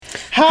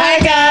Hi,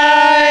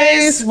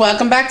 guys.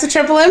 Welcome back to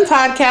Triple M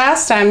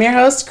Podcast. I'm your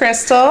host,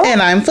 Crystal.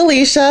 And I'm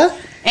Felicia.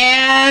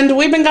 And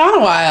we've been gone a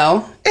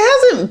while.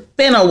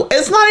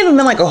 It's not even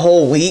been like a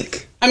whole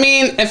week. I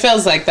mean, it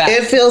feels like that.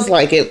 It feels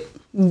like it.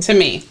 To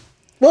me.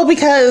 Well,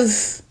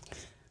 because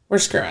we're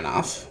screwing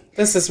off.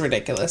 This is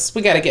ridiculous.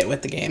 We got to get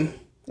with the game.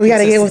 We got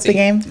to get with the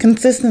game.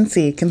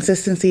 Consistency.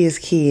 Consistency is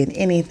key in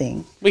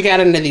anything. We got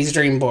into these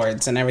dream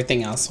boards and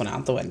everything else went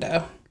out the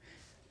window.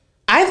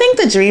 I think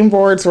the dream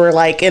boards were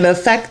like an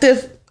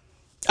effective.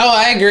 Oh,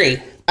 I agree.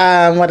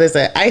 What is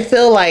it? I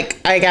feel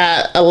like I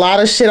got a lot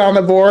of shit on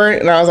the board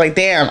and I was like,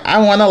 damn, I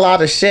want a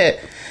lot of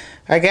shit.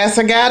 I guess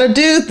I got to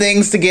do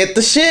things to get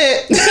the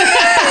shit.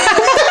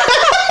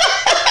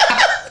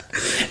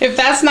 If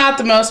that's not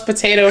the most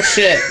potato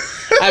shit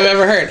I've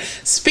ever heard.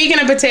 Speaking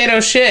of potato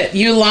shit,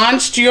 you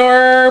launched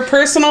your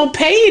personal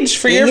page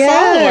for your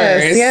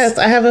followers. Yes,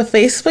 I have a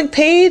Facebook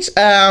page.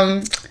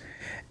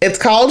 It's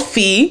called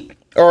Fee,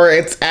 or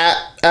it's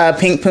at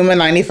Pink Puma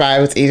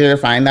 95. It's easier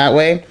to find that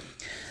way.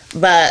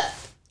 But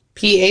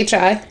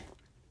PHI?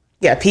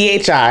 Yeah,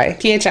 PHI.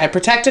 PHI,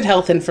 Protected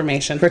Health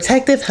Information.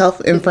 Protective Health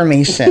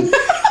Information.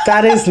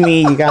 That is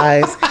me, you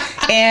guys.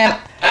 And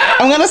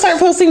I'm going to start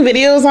posting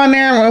videos on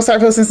there. I'm going to start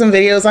posting some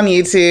videos on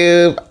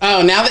YouTube.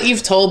 Oh, now that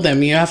you've told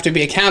them, you have to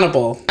be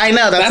accountable. I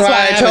know. That's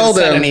why I told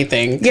them. Said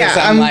anything. Because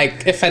I'm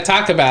like, if I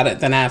talk about it,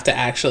 then I have to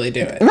actually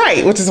do it.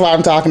 Right, which is why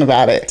I'm talking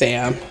about it.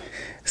 Damn.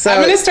 So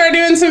I'm going to start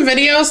doing some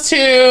videos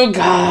too.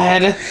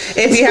 God.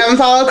 If you haven't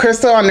followed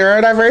Crystal on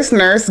Neurodiverse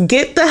Nurse,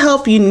 get the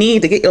help you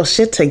need to get your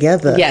shit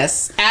together.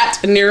 Yes. At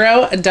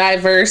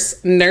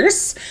Neurodiverse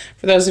Nurse.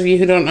 For those of you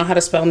who don't know how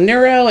to spell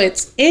neuro,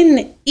 it's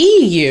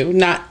N-E-U,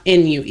 not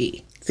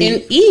N-U-E.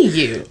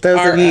 N-E-U.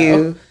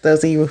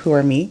 Those of you who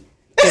are me.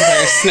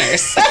 Diverse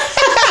Nurse.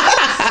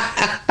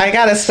 I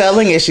got a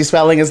spelling issue.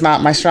 Spelling is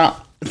not my strong.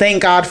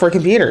 Thank God for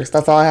computers.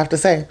 That's all I have to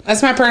say.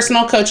 That's my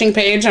personal coaching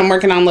page. I'm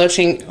working on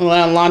launching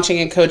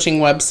a coaching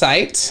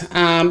website.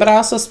 But I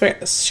also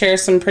share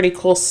some pretty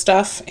cool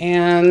stuff.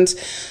 And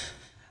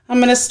I'm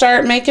going to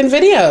start making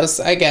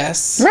videos, I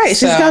guess. Right.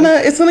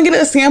 It's going to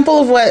get a sample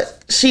of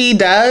what she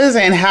does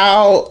and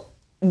how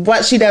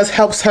what she does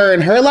helps her in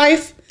her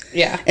life.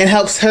 Yeah. And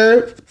helps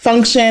her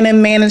function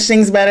and manage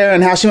things better,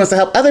 and how she wants to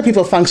help other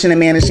people function and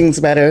manage things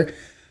better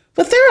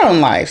with their own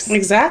lives.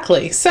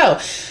 Exactly. So,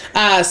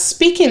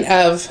 speaking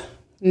of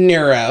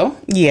neuro,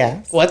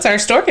 yes, what's our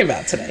story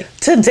about today?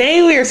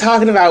 Today we are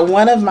talking about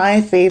one of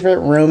my favorite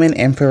Roman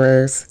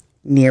emperors,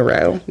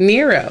 Nero.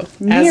 Nero,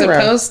 as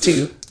opposed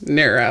to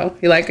Neuro.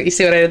 You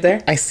see what I did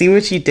there? I see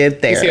what you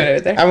did there. You see what I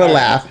did there? I'm gonna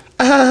laugh.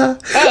 Oh,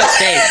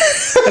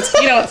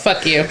 great. You know what?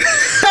 Fuck you.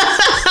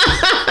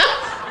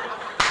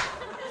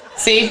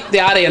 See, the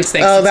audience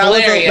thinks it's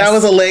hilarious. That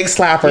was a leg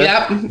slapper.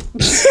 Yep.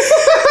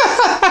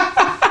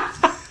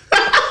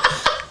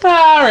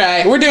 All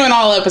right, we're doing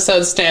all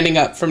episodes standing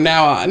up from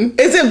now on.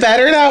 Is it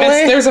better that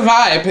way? There's a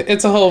vibe.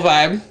 It's a whole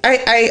vibe. I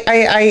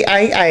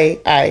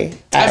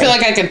feel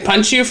like I could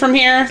punch you from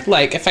here,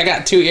 like if I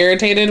got too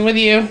irritated with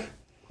you.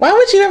 Why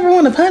would you ever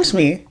want to punch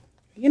me?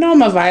 You know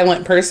I'm a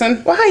violent person.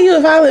 Why are you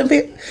a violent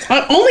person?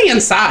 Only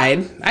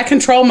inside. I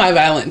control my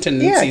violent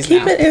tendencies now.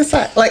 Yeah, keep it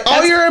inside. Like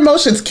all your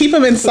emotions, keep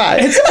them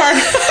inside. It's part.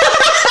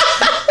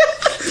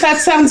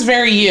 That sounds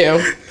very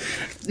you.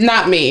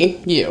 Not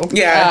me, you.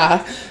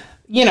 Yeah.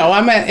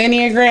 I'm an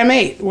Enneagram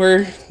 8.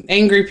 We're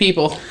angry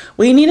people.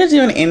 We need to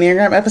do an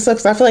Enneagram episode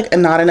because I feel like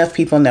not enough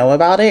people know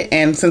about it.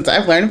 And since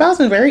I've learned about it, it's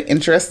been very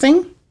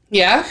interesting.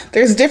 Yeah.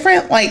 There's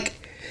different ways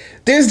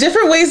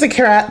to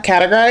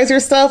categorize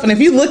yourself. And if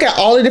you look at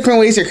all the different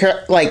ways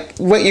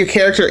what your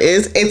character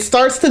is, it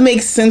starts to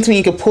make sense when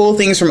you can pull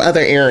things from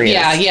other areas.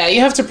 Yeah. You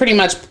have to pretty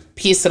much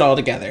piece it all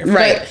together.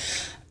 Right. But,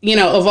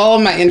 of all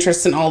of my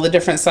interests in all the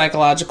different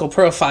psychological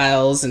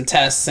profiles and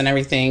tests and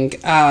everything,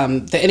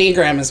 the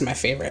Enneagram is my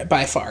favorite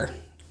by far.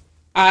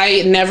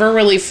 I never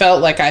really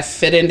felt like I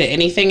fit into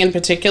anything in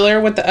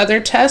particular with the other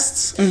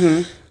tests.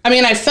 Mm-hmm. I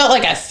mean, I felt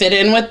like I fit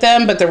in with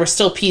them, but there were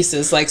still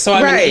pieces. Like, so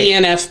I'm an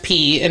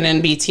ENFP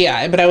and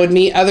MBTI, but I would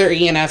meet other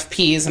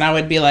ENFPs and I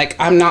would be like,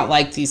 I'm not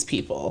like these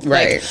people.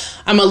 Right. Like,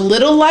 I'm a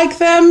little like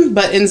them,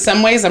 but in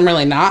some ways I'm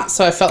really not.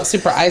 So I felt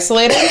super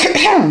isolated.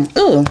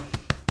 Ooh.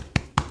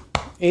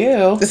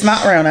 Ew. It's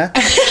not Rona.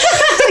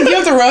 You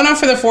have the Rona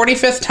for the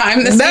 45th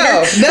time this year?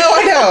 No,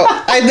 I don't.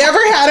 I never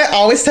had it.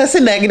 Always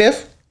tested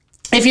negative.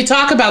 If you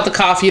talk about the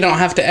cough, you don't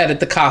have to edit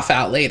the cough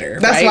out later.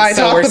 That's right? why I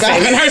talk about it. So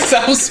we're saving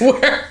ourselves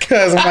work.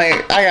 Because I'm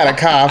like, I got a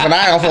cough and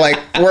I don't feel like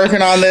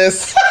working on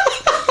this.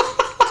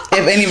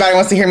 If anybody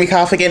wants to hear me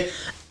cough again.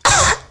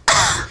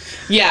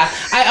 Yeah.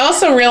 I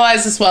also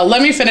realized as well,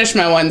 let me finish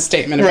my one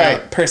statement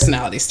about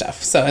personality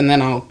stuff. So, and then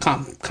I'll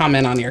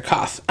comment on your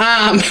cough.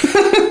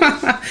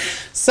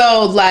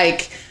 So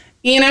like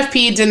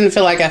ENFP didn't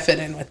feel like I fit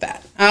in with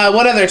that.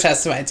 What other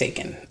tests have I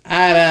taken?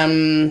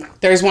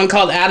 There's one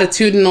called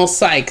Attitudinal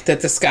Psych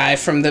that this guy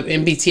from the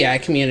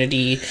MBTI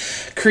community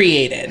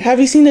created. Have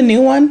you seen the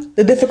new one?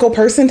 The difficult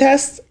person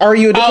test? Are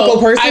you a difficult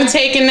person? I've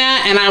taken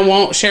that and I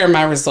won't share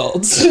my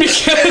results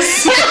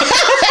because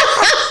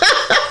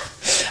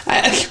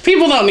that.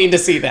 People don't need to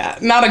see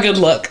that. Not a good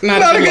look.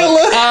 Not a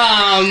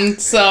good look.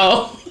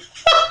 So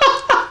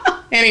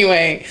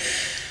anyway,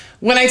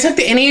 when I took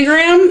the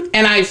Enneagram,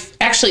 and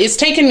it's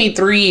taken me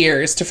 3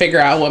 years to figure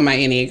out what my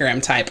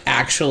Enneagram type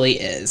actually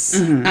is.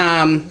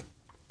 Mm-hmm.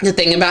 The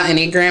thing about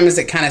Enneagram is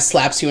it kind of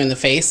slaps you in the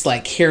face.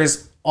 Like,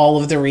 here's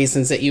all of the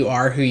reasons that you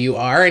are who you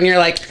are. And you're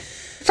like,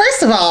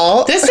 first of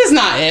all, this is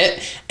not it.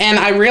 And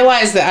I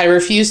realized that I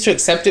refused to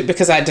accept it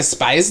because I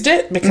despised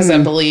it, because I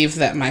believe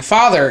that my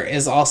father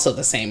is also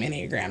the same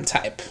Enneagram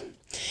type.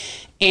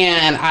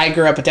 And I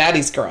grew up a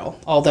daddy's girl,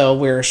 although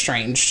we're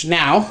estranged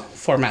now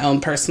for my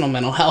own personal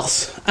mental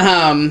health.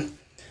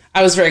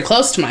 I was very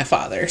close to my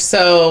father.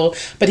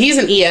 But he's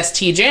an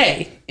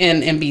ESTJ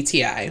in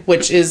MBTI,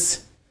 which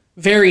is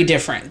very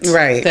different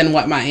than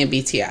what my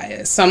MBTI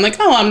is. So I'm like,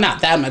 I'm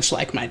not that much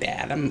like my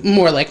dad. I'm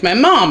more like my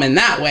mom in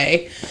that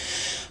way.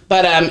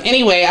 But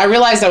anyway, I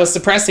realized I was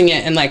suppressing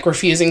it and like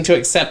refusing to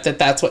accept that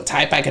that's what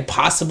type I could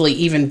possibly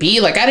even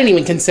be. Like, I didn't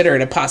even consider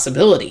it a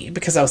possibility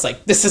because I was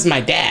like, this is my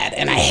dad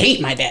and I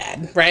hate my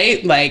dad,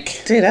 right?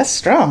 Like, dude, that's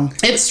strong.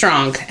 It's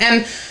strong.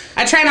 And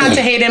I try not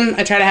to hate him.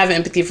 I try to have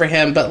empathy for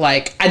him, but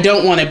like, I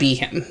don't want to be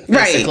him,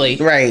 basically.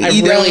 Right. I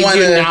really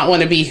do not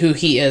want to be who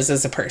he is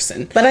as a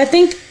person. But I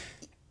think...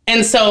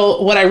 And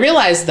so what I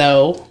realized,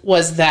 though,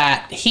 was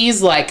that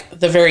he's like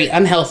the very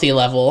unhealthy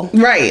level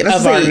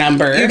of our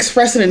number. You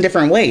express it in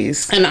different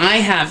ways. And I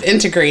have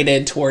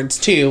integrated towards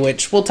 2,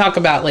 which we'll talk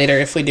about later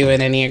if we do an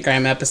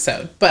Enneagram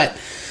episode. But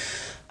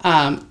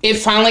it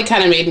finally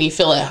kind of made me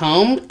feel at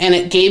home. And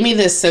it gave me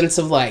this sense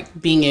of like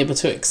being able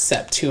to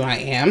accept who I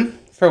am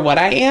for what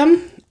I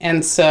am.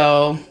 And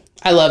so...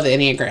 I love the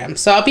Enneagram.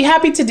 So I'll be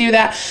happy to do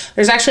that.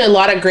 There's actually a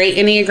lot of great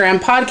Enneagram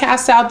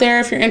podcasts out there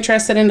if you're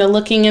interested into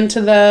looking into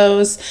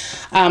those.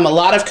 A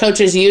lot of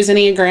coaches use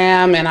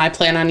Enneagram, and I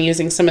plan on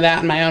using some of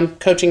that in my own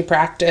coaching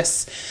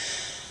practice.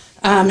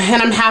 And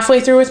I'm halfway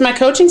through with my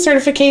coaching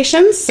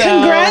certification. So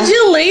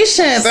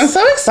congratulations. I'm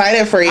so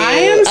excited for you.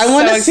 I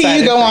want to see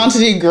you go on to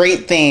do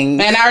great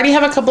things. And I already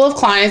have a couple of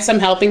clients I'm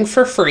helping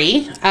for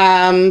free.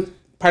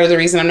 Part of the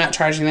reason I'm not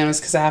charging them is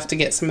because I have to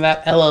get some of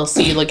that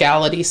LLC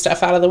legality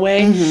stuff out of the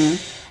way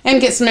and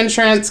get some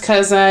insurance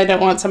because I don't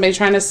want somebody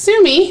trying to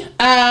sue me.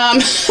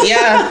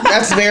 Yeah,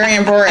 that's very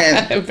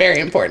important. Very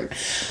important.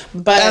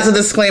 But as a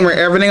disclaimer,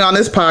 everything on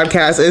this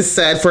podcast is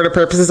said for the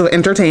purposes of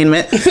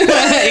entertainment.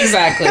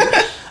 Exactly.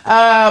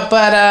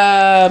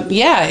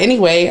 Yeah,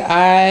 anyway,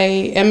 I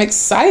am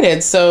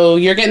excited. So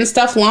you're getting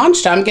stuff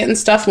launched. I'm getting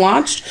stuff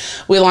launched.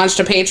 We launched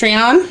a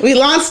Patreon.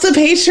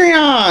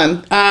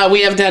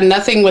 We have done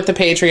nothing with the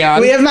Patreon.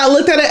 We have not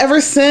looked at it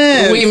ever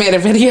since. We made a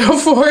video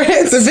for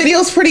it. The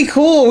video's pretty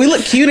cool. We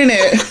look cute in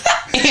it.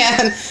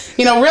 And,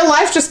 real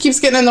life just keeps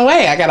getting in the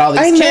way. I got all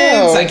these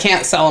kids. I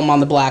can't sell them on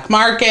the black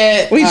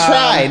market. We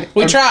tried.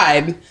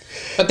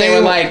 But they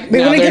were like, they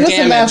wouldn't give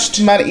us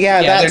enough money.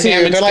 Yeah, that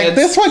too. They're like,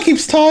 this one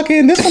keeps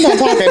talking. This one not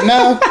talking.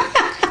 No.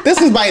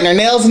 This is biting her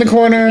nails in the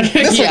corner.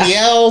 This one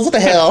yells. What the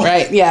hell?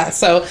 Right, yeah.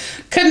 So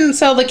couldn't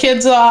sell the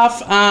kids off.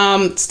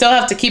 Still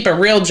have to keep a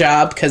real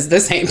job because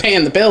this ain't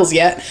paying the bills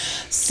yet.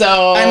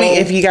 So I mean,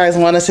 if you guys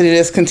want us to do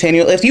this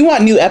continually, if you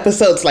want new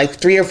episodes like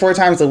 3 or 4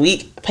 times a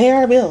week, pay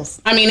our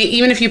bills. I mean,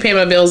 even if you pay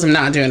my bills, I'm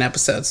not doing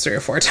episodes 3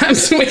 or 4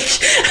 times a week.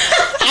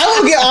 I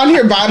will get on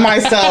here by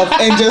myself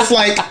and just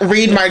like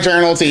read my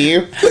journal to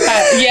you.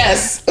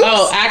 Yes.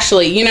 Oh,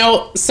 actually,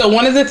 so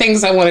one of the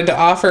things I wanted to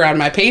offer on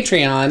my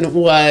Patreon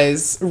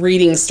was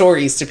reading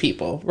stories to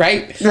people,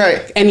 right?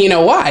 Right. And you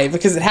know why?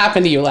 Because it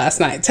happened to you last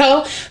night.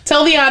 Tell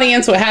the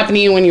audience what happened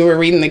to you when you were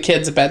reading the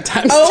kids a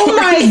bedtime story. Oh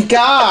my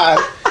God.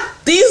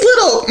 These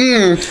little,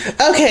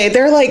 okay,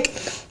 they're like,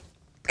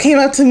 came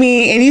up to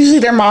me, and usually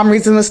their mom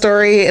reads them a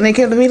story, and they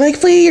came to me like,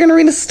 Flea, you're going to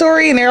read a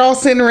story? And they're all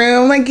sitting in the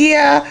room. I'm like,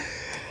 yeah.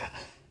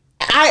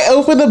 I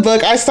open the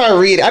book, I start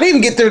reading. I didn't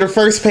even get through the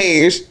first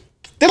page.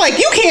 They're like,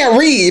 you can't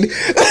read.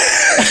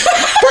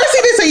 First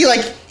thing they say,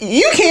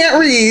 you can't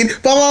read,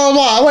 blah, blah,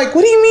 blah. I'm like,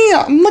 what do you mean?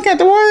 I'm looking at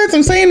the words.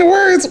 I'm saying the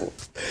words.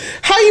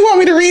 How you want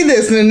me to read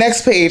this? And the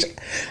next page,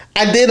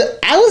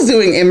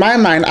 in my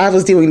mind, I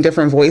was doing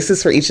different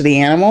voices for each of the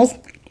animals.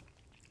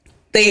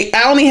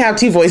 I only have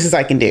 2 voices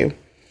I can do.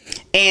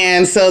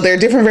 And so there are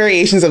different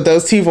variations of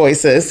those 2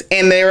 voices.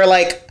 And they were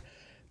like,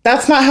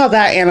 that's not how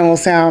that animal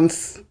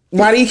sounds.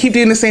 Why do you keep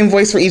doing the same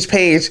voice for each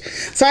page?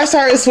 So I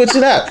started to switch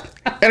it up.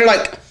 And they're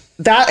like,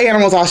 that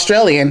animal's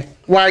Australian.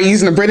 Why are you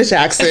using a British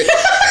accent?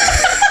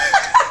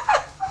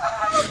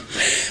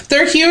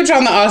 They're huge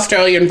on the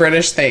Australian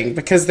British thing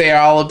because they are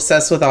all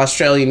obsessed with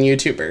Australian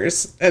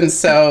YouTubers. And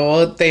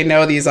so they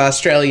know these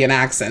Australian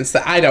accents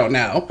that I don't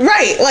know.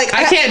 Right. Like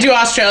I can't do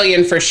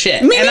Australian for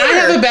shit. Me and neither. I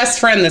have a best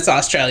friend that's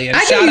Australian.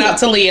 Shout out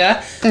to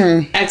Leah.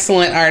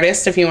 Excellent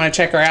artist if you want to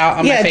check her out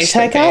on my Facebook page. Yeah,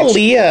 check out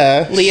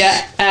Leah.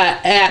 Leah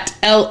at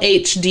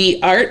LHD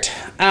Art.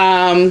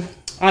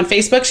 On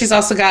Facebook. She's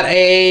also got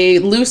a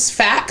Loose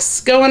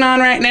Facts going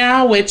on right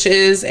now, which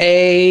is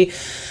a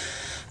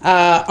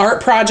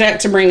art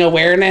project to bring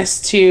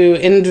awareness to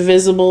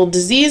invisible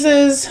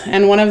diseases.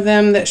 And one of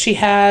them that she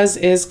has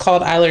is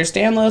called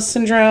Ehlers-Danlos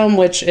syndrome,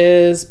 which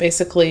is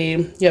basically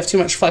you have too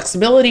much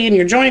flexibility in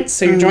your joints.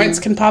 So your joints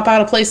can pop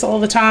out of place all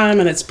the time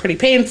and it's pretty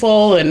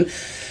painful. And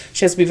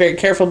she has to be very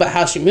careful about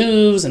how she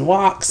moves and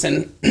walks.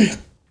 And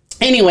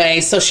anyway,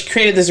 so she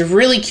created this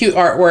really cute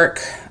artwork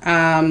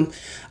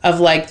of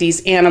like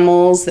these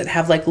animals that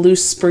have like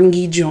loose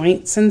springy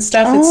joints and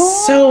stuff.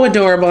 It's so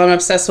adorable. I'm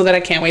obsessed with it. I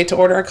can't wait to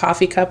order a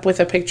coffee cup with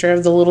a picture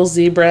of the little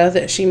zebra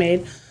that she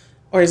made.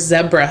 Or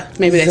zebra.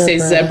 Maybe they say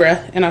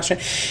zebra in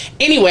Australia.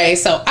 Anyway,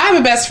 so I have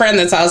a best friend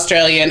that's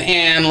Australian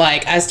and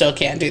like I still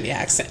can't do the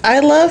accent. I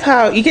love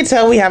how you can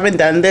tell we haven't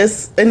done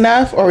this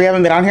enough or we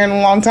haven't been on here in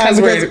a long time.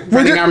 Because we're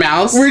running our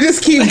mouths. We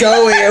just keep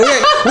going.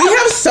 We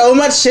have so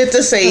much shit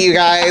to say, you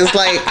guys.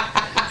 Like,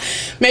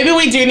 maybe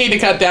we do need to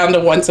cut down to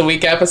once a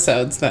week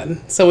episodes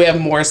then, so we have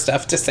more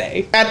stuff to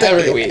say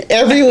every week.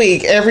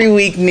 Every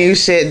week, new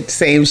shit,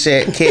 same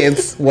shit,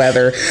 kids,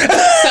 weather.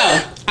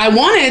 So I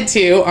wanted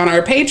to, on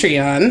our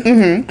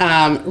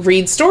Patreon,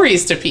 read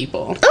stories to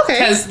people. Okay.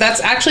 Because that's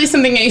actually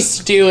something I used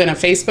to do in a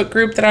Facebook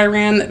group that I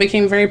ran that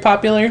became very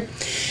popular.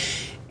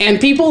 And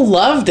people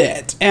loved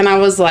it. And I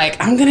was like,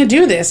 I'm going to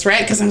do this,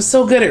 right? Because I'm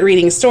so good at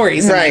reading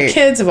stories. And my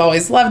kids have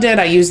always loved it.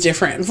 I use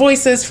different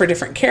voices for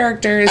different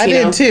characters. I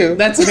did too.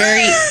 That's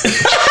very...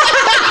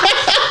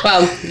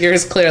 Well,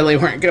 yours clearly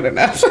weren't good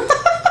enough.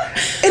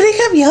 And they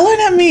kept yelling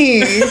at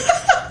me.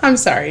 I'm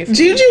sorry.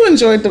 Juju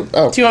enjoyed the...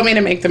 Oh. Do you want me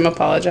to make them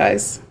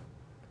apologize?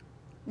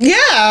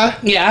 Yeah.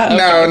 Yeah?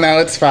 Okay. No,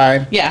 it's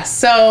fine. Yeah,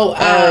 so...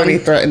 I already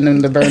threatened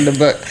them to burn the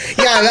book.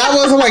 Yeah, that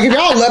was... I'm like, if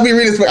y'all let me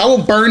read this book, I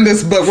will burn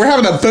this book. We're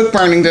having a book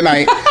burning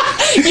tonight.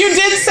 You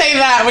did say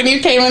that when you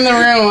came in the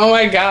room. Oh,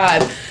 my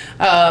God.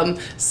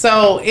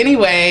 So,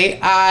 anyway,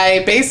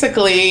 I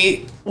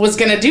basically was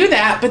going to do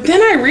that, but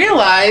then I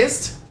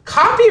realized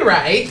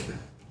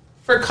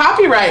for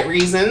copyright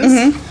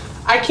reasons,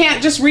 I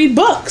can't just read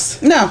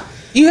books. No.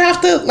 You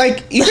have to,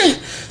 like, you can...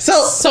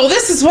 So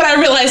this is what I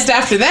realized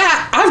after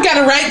that. I've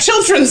got to write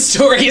children's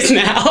stories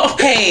now.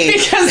 Hey.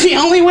 Because the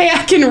only way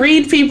I can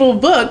read people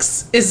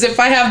books is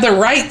if I have the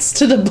rights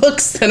to the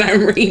books that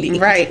I'm reading.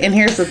 Right, and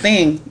here's the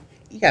thing.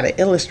 You got to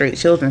illustrate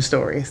children's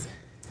stories.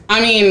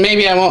 I mean,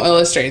 maybe I won't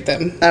illustrate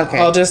them. Okay.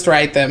 I'll just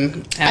write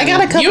them. I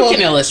got a couple... You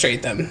can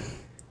illustrate them.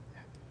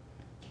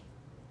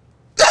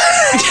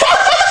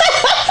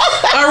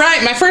 All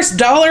right, my first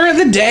dollar of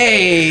the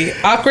day.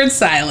 Awkward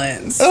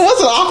silence. It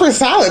wasn't awkward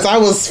silence. I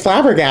was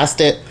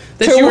flabbergasted.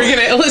 That you were going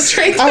to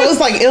illustrate them? I was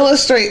like,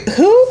 illustrate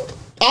who?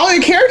 All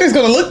your characters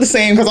going to look the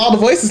same because all the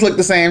voices look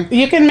the same.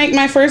 You can make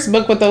my first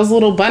book with those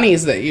little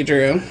bunnies that you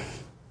drew.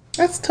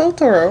 That's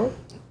Totoro.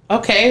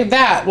 Okay,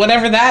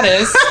 whatever that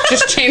is.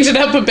 Just change it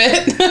up a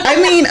bit.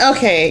 I mean,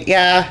 okay,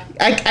 yeah.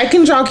 I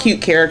can draw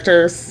cute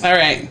characters. All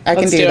right. I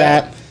can do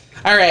that.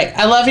 All right.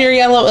 I love your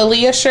yellow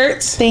Aaliyah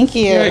shirts. Thank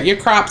you. Your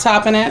crop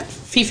top in it.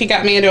 Fifi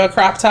got me into a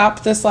crop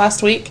top this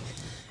last week.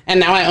 And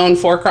now I own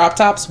 4 crop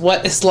tops.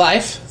 What is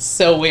life?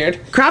 So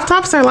weird. Crop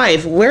tops are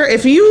life.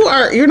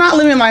 You're not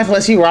living life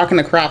unless you rocking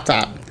a crop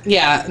top.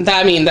 Yeah,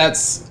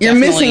 that's you're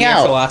missing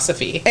out.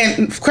 Philosophy.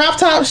 And crop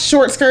tops,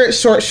 short skirts,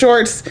 short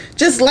shorts,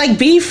 just like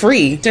be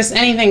free. Just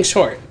anything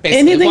short.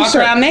 Basically, walk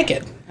around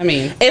naked. I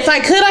mean, if I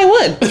could, I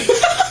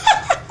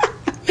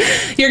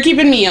would. You're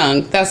keeping me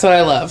young. That's what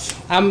I love.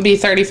 I'm gonna be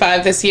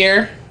 35 this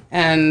year.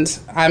 And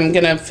I'm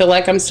going to feel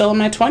like I'm still in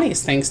my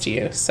 20s thanks to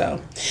you.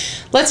 So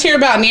let's hear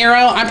about Nero.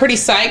 I'm pretty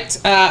psyched.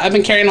 I've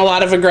been carrying a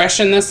lot of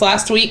aggression this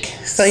last week.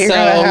 So you're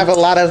going to have a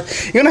lot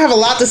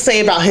to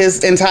say about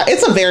his entire...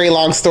 It's a very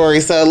long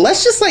story. So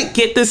let's just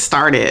get this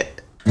started.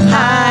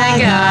 Hi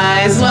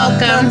guys,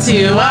 welcome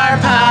to our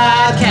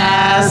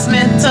podcast,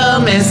 Mental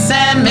Myths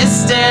and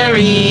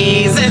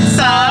Mysteries. It's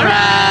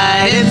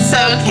alright, it's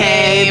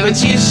okay,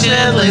 but you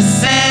should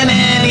listen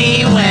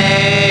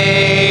anyway.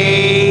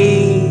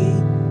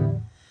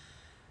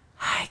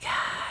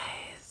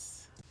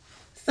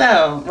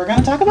 So, we're going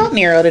to talk about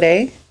Nero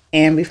today.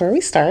 And before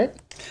we start...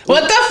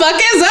 What the fuck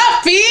is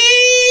up,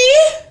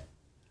 Fee?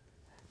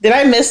 Did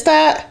I miss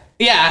that?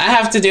 Yeah, I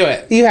have to do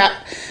it. You have...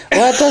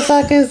 What the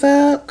fuck is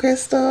up,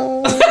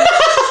 Crystal?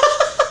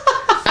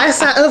 I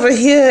sat over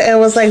here and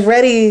was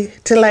ready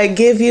to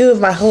give you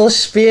my whole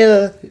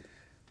spiel.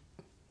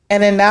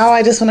 And then now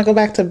I just want to go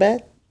back to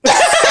bed.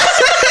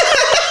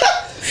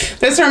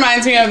 This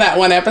reminds me of that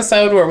one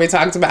episode where we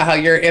talked about how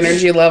your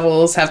energy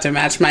levels have to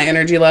match my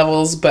energy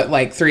levels,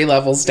 but 3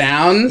 levels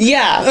down.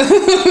 Yeah.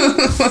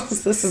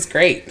 This is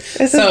great.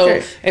 This is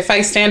great. If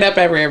I stand up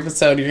every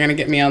episode, you're going to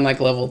get me on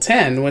level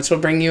 10, which will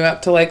bring you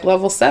up to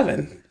level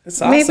 7.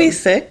 It's awesome. Maybe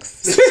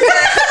 6.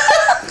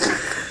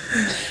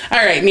 All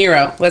right,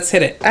 Nero, let's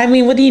hit it. I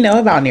mean, what do you know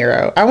about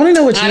Nero? I want to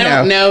know what you know. I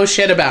don't know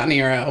shit about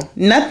Nero.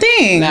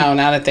 Nothing. No,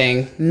 not a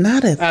thing.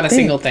 Not a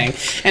single thing.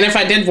 And if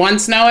I did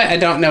once know it, I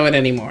don't know it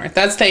anymore.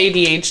 That's the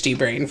ADHD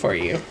brain for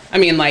you. I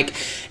mean,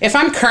 if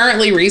I'm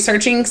currently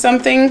researching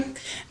something,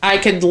 I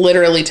could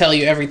literally tell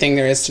you everything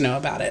there is to know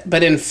about it.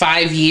 But in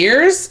 5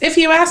 years, if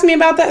you ask me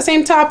about that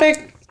same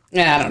topic,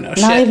 Yeah, I don't know. Not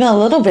Shit. even a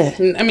little bit.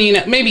 I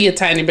mean, maybe a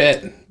tiny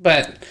bit,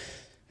 but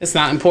it's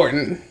not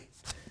important.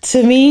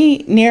 To me,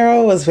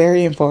 Nero was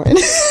very important.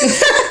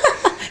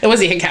 Was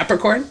he a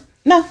Capricorn?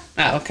 No.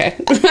 Oh, okay.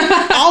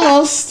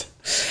 Almost.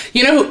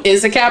 You know who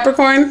is a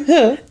Capricorn?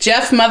 Who?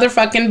 Jeff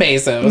motherfucking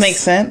Bezos. Makes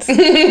sense. All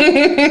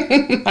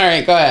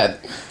right, go ahead.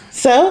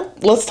 So,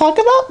 let's talk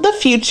about the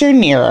future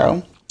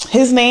Nero.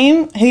 His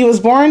name, he was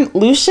born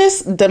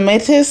Lucius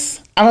Domitius.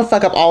 I'm going to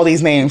fuck up all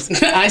these names.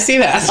 I see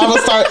that. I'm going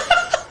to start.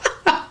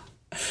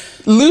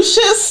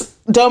 Lucius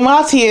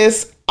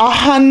Domitius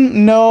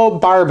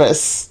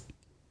Ahenobarbus.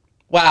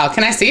 Wow,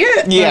 can I see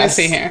it? Yes. Let me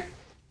see here.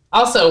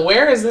 Also,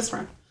 where is this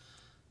from?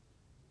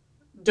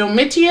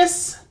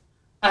 Domitius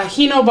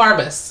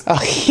Ahenobarbus.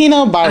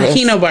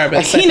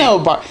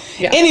 Ahenobarbus.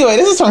 Yeah. Anyway,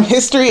 this is from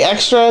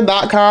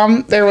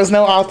historyextra.com. There was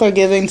no author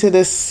giving to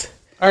this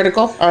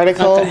Article?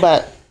 article,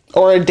 Okay.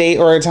 or a date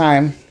or a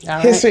time. All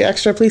right. History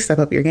Extra, please step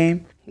up your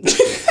game.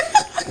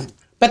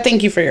 But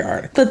thank you for your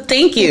article. But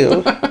thank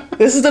you.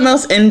 This is the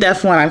most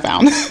in-depth one I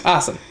found.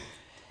 Awesome.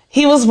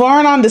 He was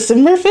born on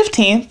December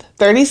 15th,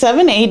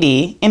 37 AD,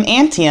 in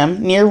Antium,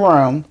 near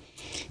Rome.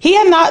 He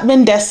had not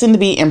been destined to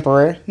be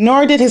emperor,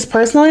 nor did his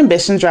personal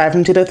ambition drive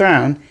him to the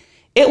throne.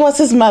 It was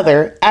his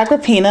mother,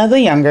 Agrippina the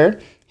Younger,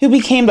 who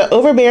became the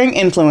overbearing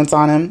influence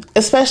on him,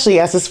 especially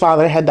as his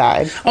father had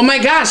died. Oh my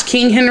gosh,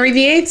 King Henry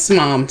VIII's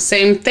mom.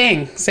 Same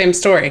thing. Same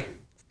story.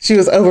 She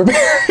was overbearing.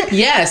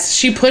 Yes,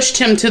 she pushed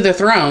him to the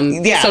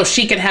throne so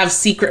she could have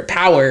secret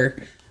power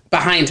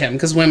behind him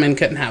because women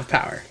couldn't have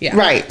power. Yeah.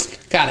 Right.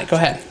 Got it. Go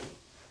ahead.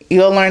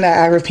 You'll learn that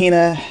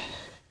Agrippina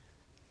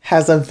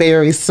has a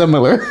very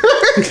similar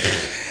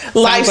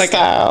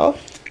lifestyle.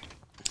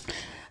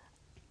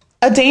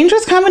 A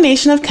dangerous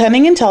combination of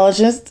cunning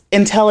intelligence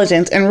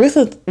and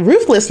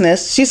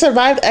ruthlessness, she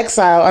survived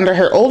exile under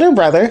her older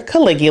brother,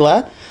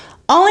 Caligula,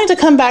 only to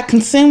come back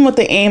consumed with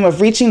the aim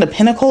of reaching the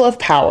pinnacle of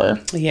power.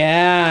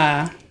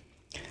 Yeah.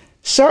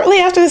 Shortly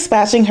after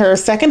dispatching her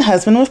second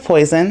husband with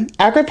poison,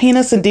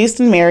 Agrippina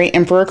seduced and married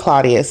Emperor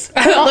Claudius.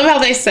 I love how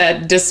they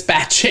said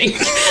dispatching.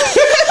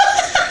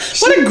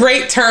 What a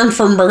great term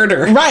for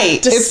murder.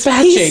 Right.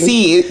 Dispatching. It's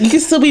PC. You can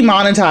still be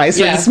monetized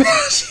for Yeah.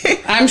 dispatching.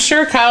 I'm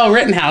sure Kyle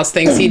Rittenhouse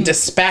thinks he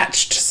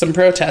dispatched some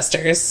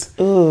protesters.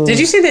 Ooh. Did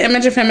you see the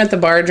image of him at the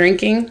bar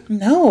drinking?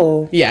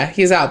 No. Yeah,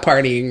 he's out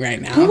partying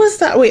right now. Who was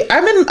that? Wait, I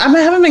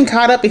haven't been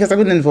caught up because I've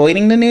been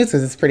avoiding the news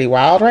because it's pretty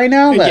wild right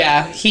now. But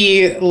Yeah,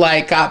 he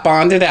got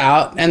bonded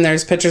out, and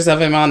there's pictures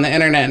of him on the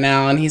internet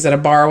now, and he's at a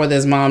bar with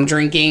his mom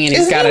drinking, and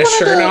he's Isn't got he a one of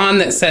shirt the- on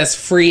that says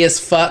 "free as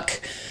fuck."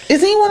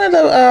 Isn't he one of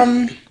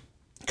the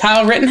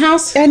Kyle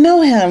Rittenhouse? I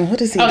know him. What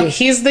does he Oh, do?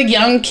 he's the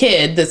young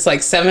kid that's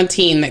like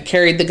 17 that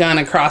carried the gun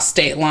across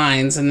state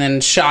lines and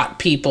then shot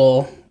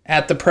people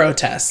at the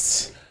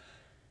protests.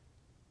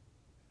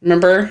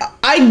 Remember?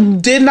 I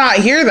did not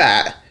hear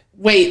that.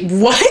 Wait,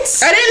 what?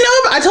 I didn't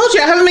know. I told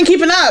you I haven't been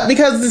keeping up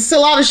because it's a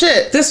lot of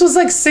shit. This was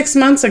like 6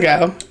 months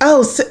ago.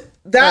 Oh,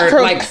 that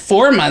Or like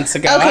 4 months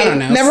ago. Okay, I don't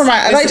know. never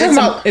mind. I thought you were talking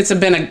about. It's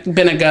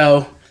been a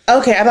go.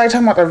 Okay, I thought you were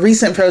talking about the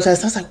recent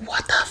protest. I was like,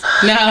 what the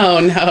fuck?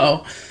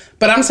 No.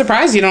 But I'm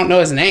surprised you don't know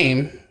his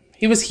name.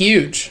 He was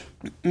huge.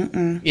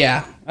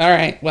 Yeah. All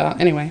right. Well,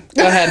 anyway,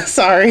 go ahead.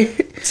 Sorry.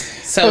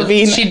 So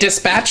she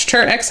dispatched her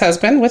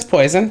ex-husband with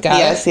poison. Got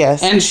it.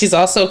 Yes. And she's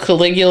also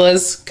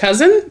Caligula's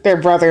cousin? They're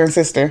brother and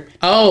sister.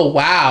 Oh,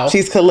 wow.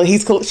 She's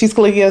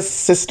Caligula's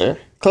sister.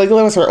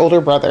 Caligula was her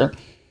older brother.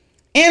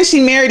 And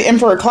she married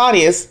Emperor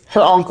Claudius,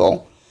 her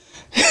uncle.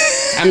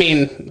 I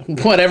mean,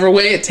 whatever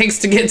way it takes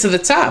to get to the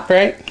top,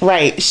 right?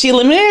 Right. She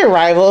eliminated her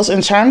rivals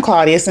and charmed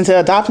Claudius into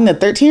adopting the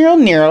 13-year-old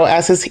Nero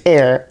as his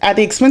heir at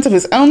the expense of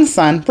his own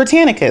son,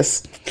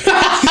 Britannicus.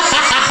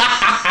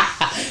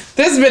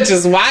 This bitch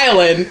is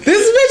wildin'.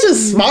 This bitch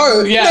is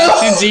smart. Yeah,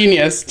 she's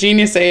genius.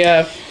 Genius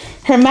AF.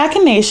 Her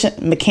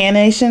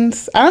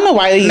machinations. I don't know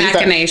why they use that.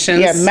 Machinations.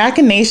 Yeah,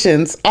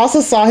 machinations also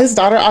saw his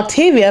daughter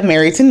Octavia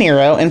married to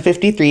Nero in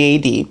 53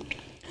 AD.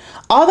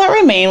 All that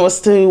remained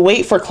was to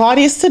wait for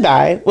Claudius to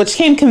die, which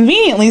came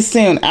conveniently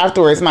soon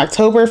afterwards in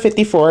October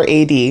 54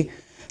 AD,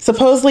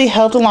 supposedly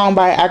helped along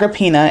by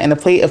Agrippina and a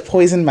plate of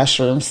poisoned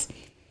mushrooms.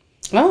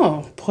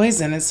 Oh,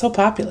 poison. It's so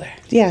popular.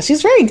 Yeah,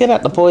 she's very good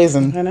at the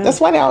poison. I know.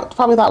 That's why they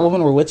probably thought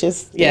women were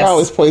witches. Yes. They're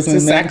always poisoning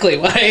That's exactly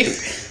why.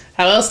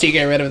 How else do you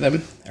get rid of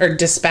them? Or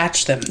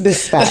dispatch them?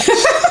 Dispatch.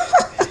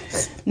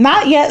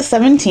 Not yet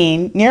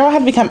 17, Nero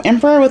had become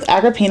emperor with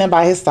Agrippina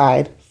by his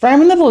side.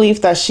 Firm in the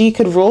belief that she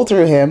could rule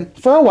through him,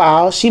 for a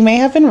while, she may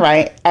have been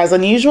right, as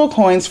unusual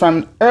coins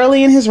from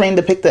early in his reign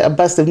depicted a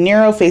bust of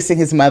Nero facing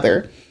his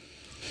mother,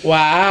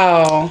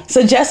 Wow.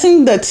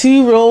 suggesting the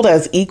two ruled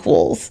as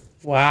equals.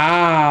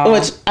 Wow.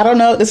 Which, I don't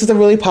know, this is a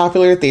really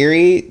popular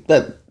theory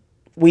that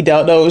we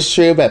don't know is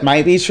true, but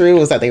might be true,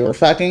 was that they were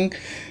fucking.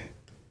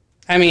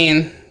 I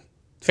mean,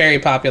 very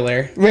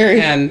popular. Very.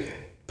 And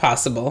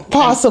possible.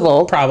 Possible.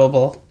 And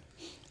probable.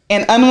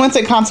 An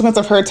unwanted consequence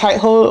of her tight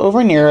hold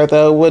over Nero,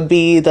 though, would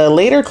be the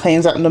later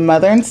claims that the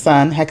mother and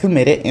son had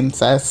committed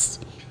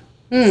incest.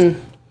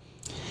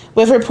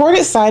 With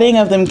reported sighting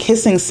of them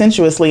kissing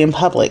sensuously in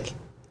public.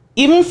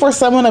 Even for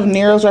someone of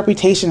Nero's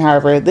reputation,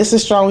 however, this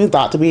is strongly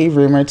thought to be a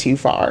rumor too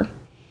far.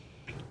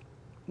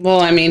 Well,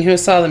 I mean, who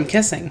saw them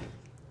kissing?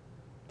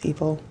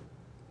 People.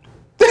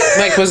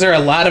 Like, was there a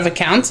lot of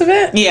accounts of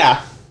it?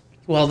 Yeah.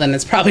 Well, then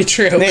it's probably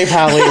true. They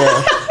probably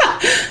were.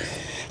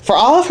 For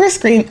all of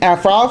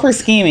her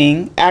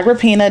scheming,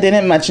 Agrippina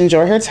didn't much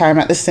enjoy her time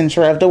at the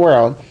center of the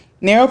world.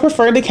 Nero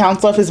preferred the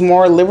counsel of his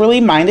more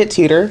liberally minded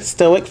tutor,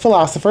 Stoic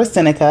philosopher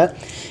Seneca,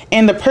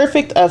 and the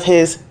prefect of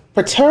his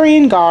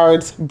Praetorian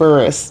Guards,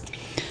 Burrus.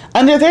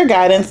 Under their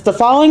guidance, the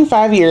following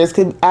 5 years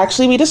could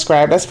actually be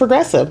described as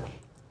progressive,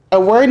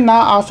 a word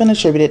not often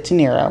attributed to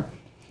Nero.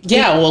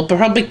 Yeah, well,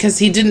 probably because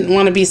he didn't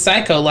want to be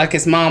psycho like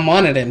his mom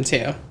wanted him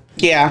to.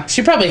 Yeah.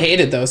 She probably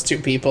hated those two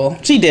people.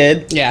 She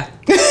did. Yeah.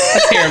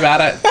 Let's hear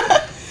about it.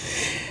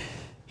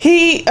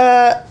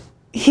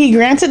 He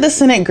granted the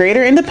Senate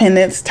greater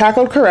independence,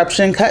 tackled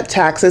corruption, cut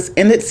taxes,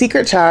 ended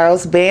secret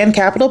trials, banned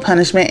capital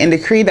punishment, and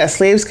decreed that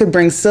slaves could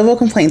bring civil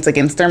complaints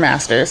against their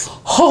masters.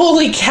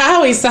 Holy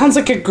cow, he sounds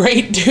like a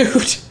great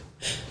dude.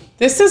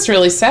 This is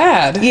really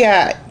sad.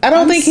 Yeah, I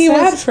don't think he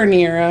sad was for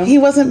Nero. He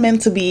wasn't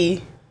meant to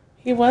be.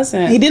 He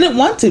wasn't. He didn't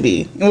want to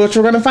be, which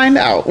we're going to find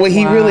out what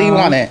he really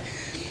wanted.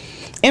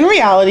 In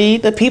reality,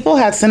 the people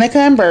had Seneca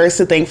and Burrus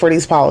to thank for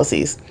these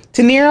policies.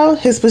 To Nero,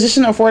 his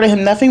position afforded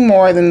him nothing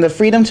more than the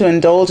freedom to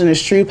indulge in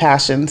his true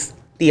passions,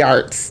 the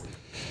arts.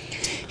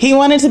 He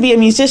wanted to be a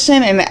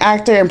musician and an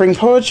actor and bring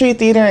poetry,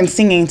 theater, and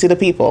singing to the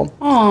people.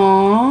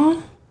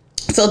 Aww.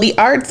 So the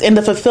arts and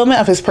the fulfillment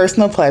of his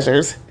personal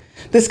pleasures.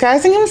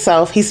 Disguising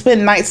himself, he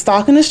spent nights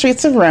stalking the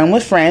streets of Rome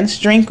with friends,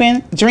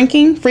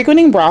 drinking,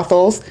 frequenting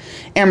brothels,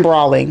 and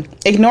brawling.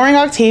 Ignoring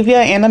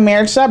Octavia and a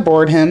marriage that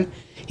bored him,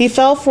 he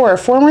fell for a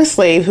former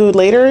slave who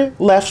later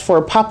left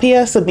for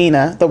Poppaea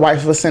Sabina, the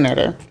wife of a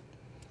senator.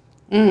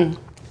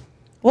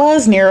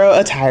 Was Nero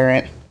a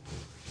tyrant?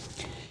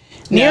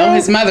 No,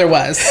 his mother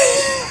was.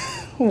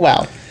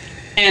 Well.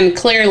 And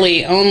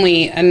clearly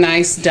only a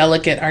nice,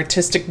 delicate,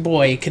 artistic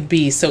boy could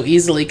be so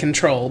easily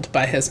controlled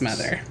by his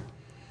mother.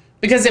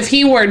 Because if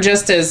he were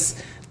just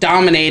as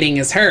dominating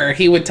as her,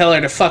 he would tell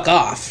her to fuck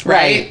off,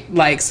 right?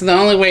 Like, so the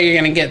only way you're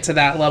going to get to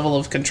that level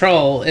of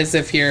control is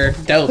if you're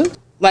dope.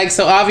 Like,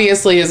 so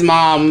obviously his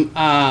mom,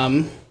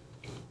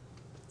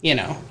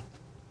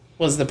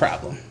 was the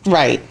problem.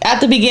 Right.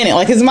 At the beginning,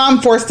 like his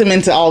mom forced him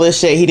into all this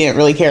shit he didn't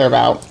really care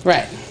about.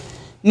 Right.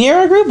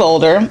 Nero grew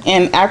bolder,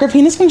 and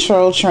Agrippina's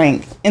control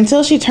shrank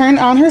until she turned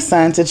on her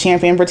son to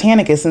champion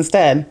Britannicus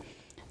instead.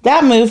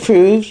 That move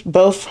proved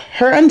both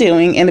her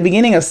undoing and the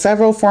beginning of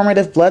several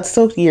formative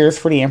blood-soaked years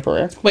for the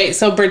emperor. Wait,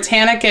 so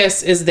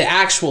Britannicus is the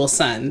actual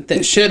son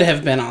that should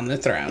have been on the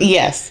throne?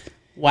 Yes.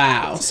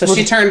 Wow. So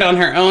she turned on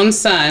her own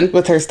son.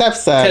 With her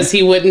stepson. Because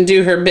he wouldn't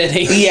do her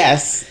bidding.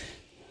 Yes.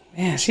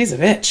 Man, she's a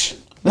bitch.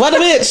 What a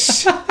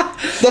bitch.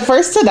 The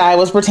first to die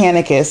was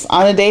Britannicus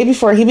on the day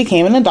before he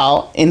became an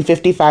adult in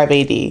 55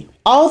 AD.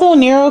 Although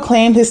Nero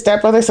claimed his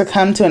stepbrother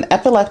succumbed to an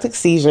epileptic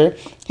seizure,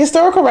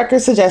 historical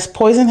records suggest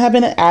poison had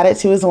been added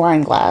to his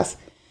wine glass.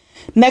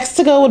 Next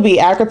to go would be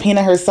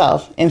Agrippina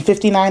herself in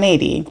 59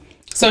 AD.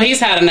 So he's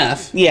had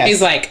enough. Yes.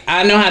 He's like,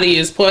 I know how to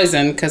use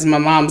poison because my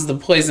mom's the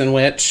poison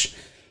witch.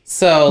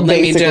 So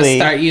let me just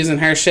start using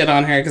her shit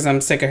on her because I'm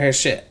sick of her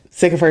shit.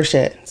 Sick of her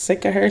shit.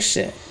 Sick of her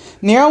shit.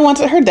 Nero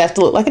wanted her death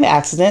to look like an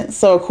accident,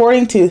 so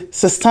according to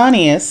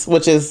Suetonius,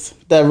 which is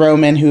the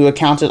Roman who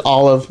accounted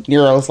all of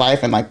Nero's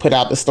life and put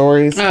out the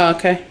stories. Oh,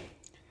 okay.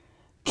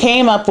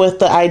 Came up with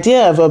the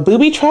idea of a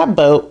booby-trapped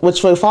boat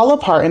which would fall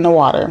apart in the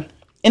water.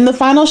 In the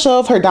final show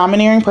of her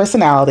domineering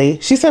personality,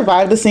 she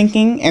survived the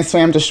sinking and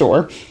swam to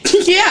shore.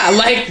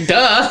 Yeah,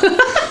 duh.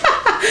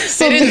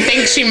 So they didn't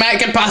think she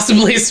could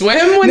possibly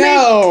swim when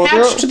they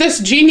hatched this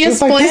genius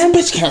plan?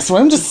 This bitch can't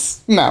swim,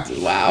 no.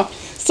 Wow.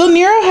 So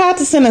Nero had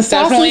to send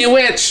assassins... Definitely a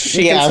witch.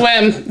 She can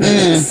swim.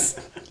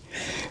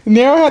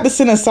 Nero had to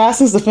send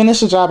assassins to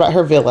finish the job at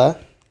her villa.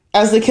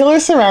 As the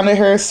killers surrounded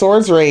her,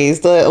 swords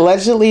raised,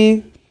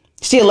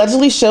 she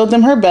allegedly showed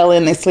them her belly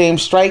and exclaimed,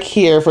 "Strike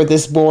here for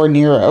this boar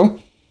Nero."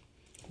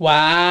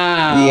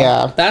 Wow.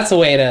 Yeah. That's a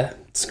way to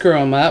screw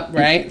him up,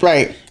 right?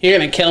 Right. You're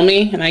going to kill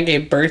me and I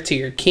gave birth to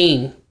your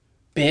king,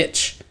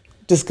 bitch.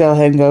 Just go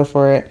ahead and go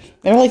for it.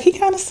 They were like, he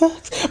kind of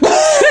sucks.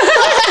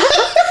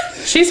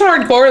 She's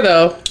hardcore,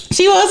 though.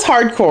 She was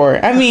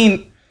hardcore. I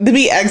mean, to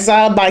be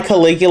exiled by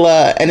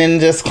Caligula and then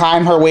just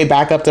climb her way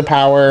back up to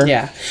power.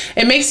 Yeah.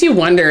 It makes you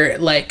wonder,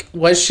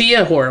 was she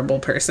a horrible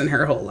person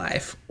her whole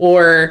life?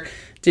 Or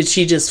did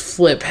she just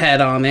flip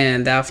head on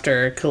end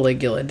after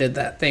Caligula did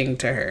that thing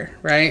to her,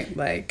 right?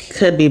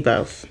 Could be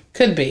both.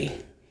 Could be.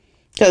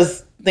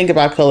 Because think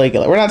about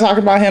Caligula. We're not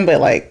talking about him, but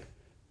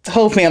the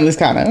whole family's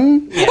kind of...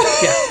 Yeah,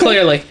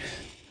 clearly.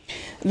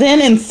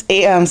 Then in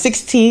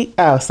 62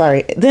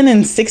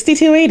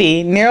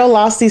 AD, Nero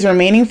lost these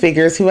remaining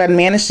figures who had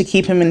managed to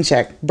keep him in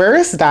check.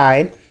 Burrus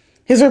died.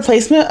 His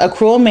replacement, a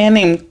cruel man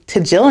named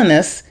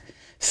Tigellinus,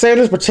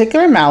 served with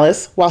particular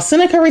malice, while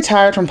Seneca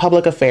retired from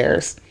public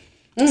affairs.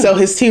 So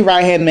his two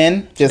right-hand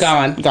men just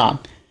gone.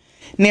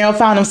 Nero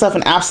found himself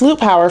in absolute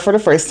power for the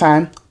first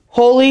time,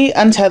 wholly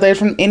untethered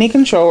from any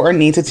control or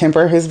need to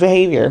temper his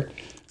behavior.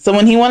 So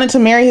when he wanted to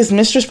marry his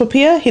mistress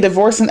Poppaea, he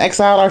divorced and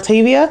exiled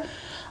Octavia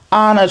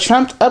on a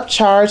trumped-up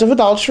charge of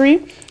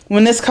adultery.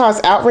 When this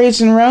caused outrage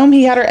in Rome,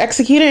 he had her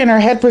executed and her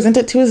head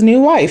presented to his new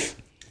wife.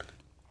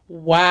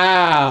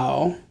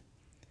 Wow.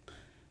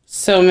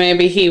 So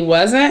maybe he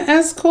wasn't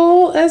as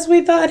cool as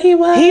we thought he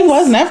was? He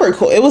was never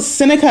cool. It was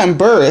Seneca and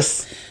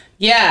Burrus.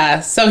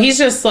 Yeah, so he's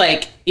just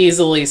like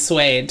easily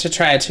swayed to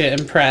try to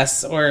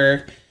impress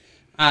or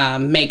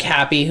make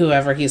happy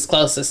whoever he's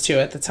closest to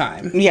at the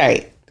time.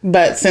 Yeah,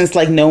 but since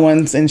like no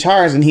one's in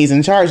charge and he's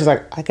in charge, he's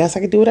like, I guess I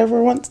could do whatever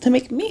I want to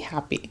make me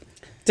happy.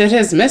 Did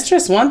his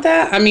mistress want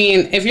that? I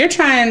mean, if you're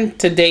trying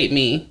to date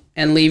me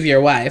and leave your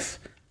wife,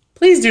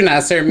 please do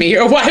not serve me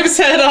your wife's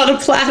head on a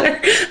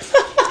platter.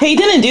 He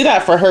didn't do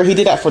that for her. He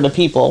did that for the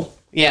people.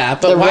 Yeah,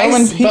 but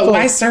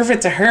why serve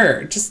it to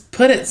her? Just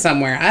put it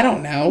somewhere. I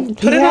don't know.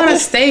 Put it on a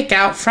stake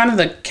out front of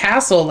the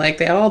castle like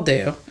they all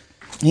do.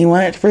 He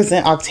wanted to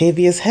present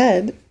Octavia's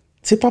head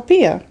to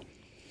Poppaea.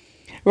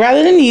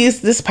 Rather than use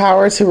this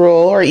power to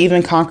rule or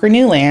even conquer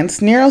new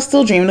lands, Nero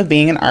still dreamed of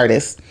being an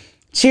artist.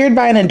 Cheered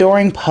by an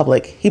adoring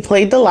public, he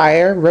played the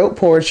lyre, wrote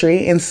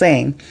poetry, and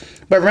sang.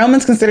 But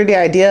Romans considered the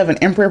idea of an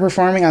emperor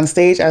performing on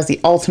stage as the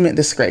ultimate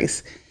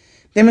disgrace,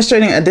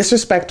 demonstrating a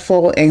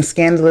disrespectful and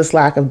scandalous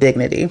lack of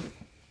dignity.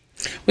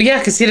 Well, yeah,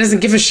 because he doesn't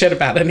give a shit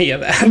about any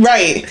of that.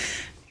 Right.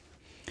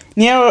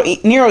 Nero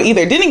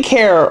either didn't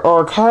care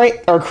or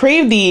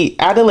craved the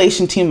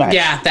adulation too much.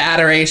 Yeah, the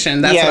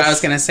adoration. That's what I was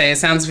going to say. It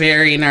sounds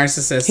very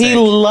narcissistic. He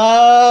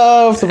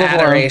loved to perform.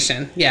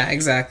 Adoration. Yeah,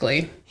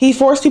 exactly. He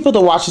forced people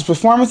to watch his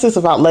performances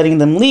without letting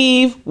them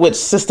leave, which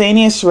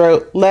Suetonius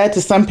wrote led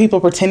to some people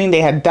pretending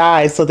they had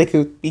died so they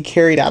could be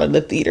carried out of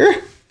the theater.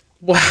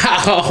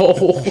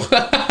 Wow.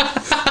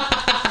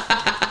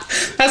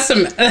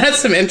 That's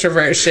some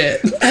introvert shit.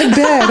 I'm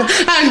dead.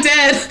 I'm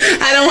dead.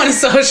 I don't want to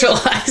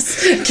socialize.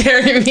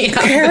 Carry me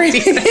out.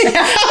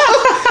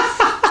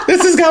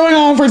 This is going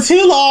on for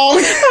too long.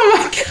 Oh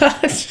my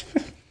gosh.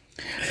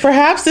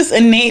 Perhaps this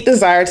innate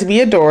desire to be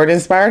adored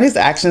inspired his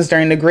actions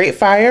during the Great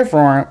Fire of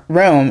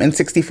Rome in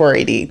 64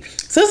 AD.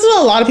 So this is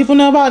what a lot of people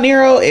know about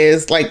Nero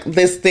is like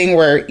this thing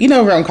where,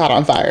 Rome caught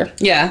on fire.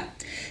 Yeah.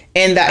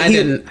 And that I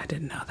didn't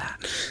know that.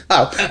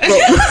 Oh.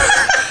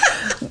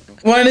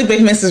 Well, one of the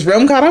big myths is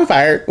Rome caught on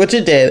fire, which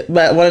it did.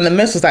 But one of the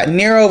myths was that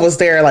Nero was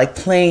there like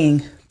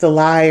playing the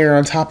lyre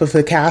on top of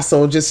the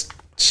castle, just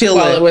chilling.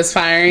 While it was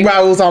firing?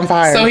 While it was on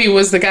fire. So he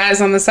was the guys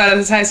on the side of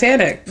the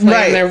Titanic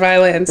playing their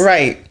violins.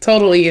 Right.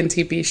 Totally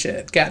NTP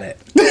shit. Got it.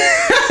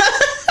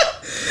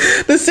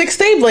 The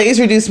six-day blaze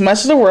reduced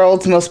much of the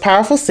world's most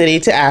powerful city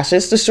to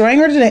ashes, destroying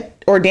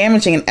or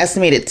damaging an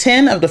estimated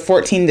 10 of the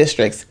 14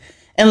 districts,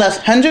 and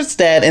left hundreds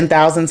dead and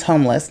thousands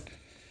homeless.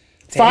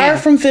 Far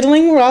from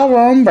fiddling while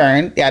Rome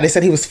burned. Yeah, they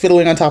said he was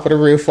fiddling on top of the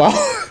roof while...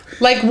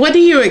 Like, what do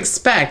you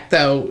expect,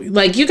 though?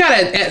 Like, you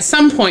gotta, at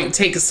some point,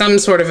 take some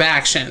sort of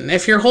action.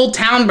 If your whole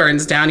town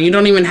burns down, you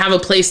don't even have a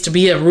place to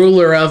be a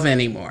ruler of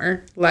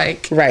anymore.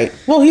 Like... Right.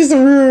 Well, he's the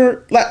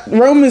ruler...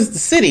 Rome is the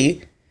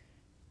city.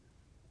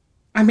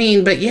 I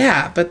mean, but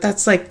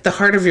that's, like, the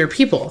heart of your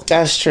people.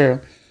 That's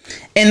true.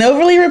 An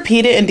overly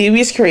repeated and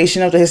devious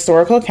creation of the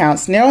historical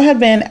accounts, Nero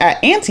had been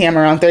at Antium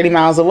around 30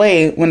 miles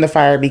away when the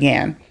fire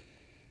began.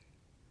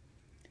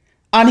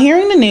 On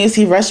hearing the news,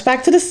 he rushed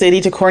back to the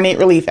city to coordinate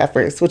relief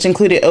efforts, which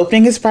included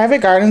opening his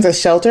private gardens as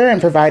shelter and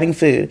providing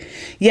food.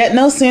 Yet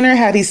no sooner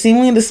had he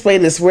seemingly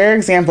displayed this rare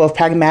example of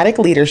pragmatic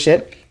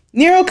leadership,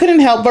 Nero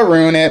couldn't help but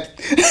ruin it.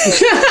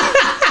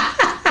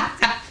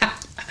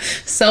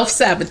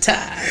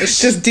 Self-sabotage.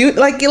 Just do,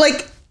 like,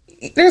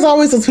 there's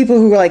always those people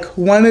who, like,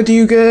 want to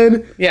do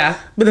good. Yeah.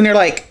 But then they're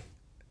like,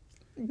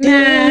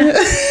 nah.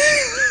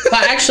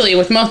 Well, actually,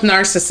 with most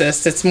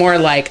narcissists, it's more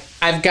like,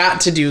 I've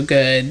got to do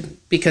good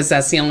because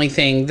that's the only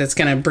thing that's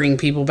going to bring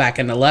people back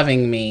into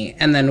loving me.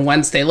 And then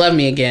once they love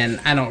me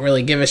again, I don't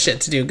really give a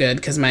shit to do good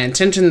because my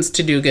intentions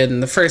to do good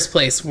in the first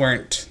place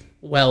weren't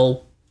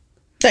well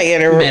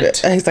meant.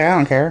 He's like, I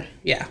don't care.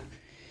 Yeah.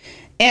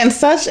 And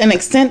such an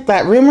extent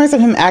that rumors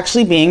of him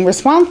actually being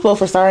responsible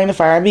for starting the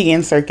fire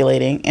began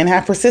circulating and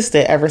have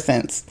persisted ever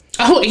since.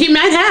 Oh, he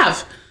might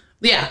have.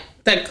 Yeah.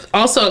 That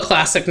also a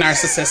classic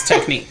narcissist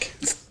technique.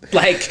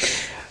 Like,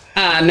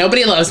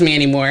 nobody loves me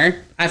anymore.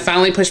 I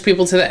finally pushed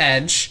people to the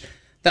edge.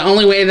 The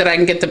only way that I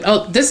can get them...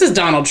 Oh, this is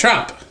Donald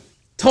Trump.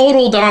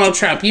 Total Donald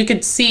Trump. You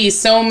could see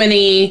so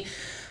many...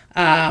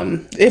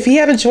 if he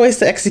had a choice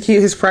to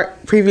execute his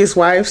previous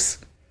wives...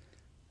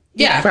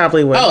 Yeah. He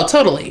probably would. Oh,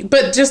 totally.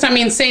 But just, I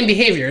mean, same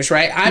behaviors,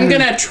 right? I'm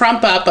going to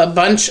trump up a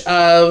bunch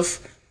of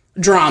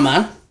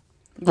drama...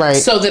 Right.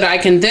 So that I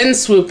can then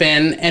swoop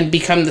in and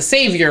become the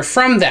savior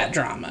from that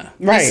drama.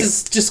 Right. This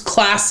is just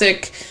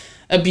classic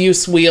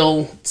abuse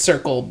wheel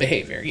circle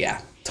behavior.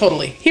 Yeah,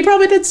 totally. He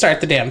probably did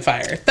start the damn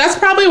fire. That's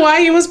probably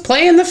why he was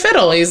playing the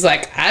fiddle. He's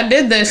like, I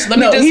did this. Let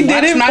me just he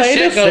watch didn't my play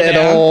shit the go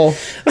fiddle.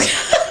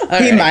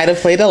 down. He might have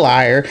played a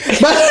lyre.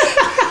 But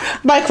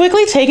by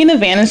quickly taking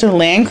advantage of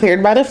land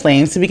cleared by the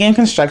flames to begin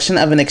construction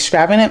of an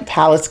extravagant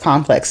palace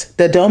complex,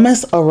 the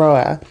Domus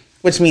Aurea,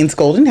 which means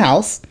golden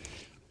house,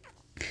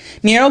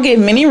 Nero gave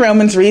many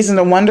Romans reason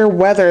to wonder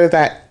whether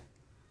that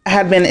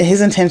had been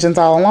his intentions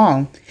all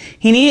along.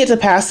 He needed to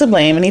pass the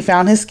blame, and he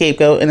found his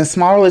scapegoat in a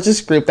small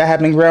religious group that had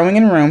been growing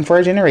in Rome for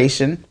a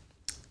generation.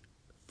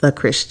 The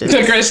Christians.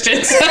 The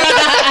Christians.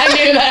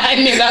 I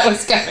knew that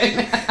was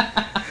coming.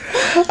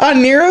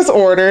 On Nero's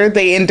order,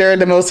 they endured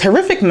the most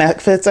horrific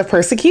methods of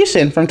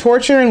persecution, from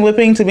torture and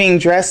whipping to being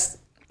dressed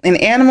in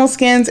animal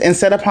skins and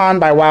set upon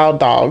by wild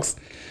dogs.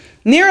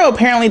 Nero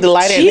apparently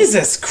delighted...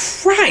 Jesus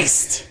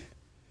Christ.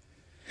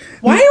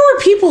 Why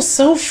were people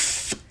so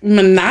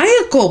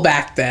maniacal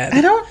back then?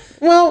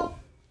 Ugh.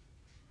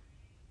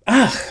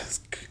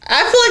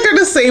 I feel like they're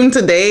the same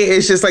today.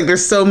 It's just like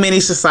there's so many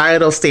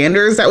societal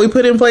standards that we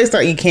put in place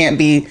that you can't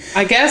be...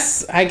 I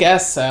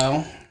guess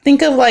so.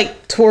 Think of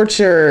like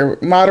torture,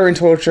 modern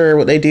torture,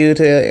 what they do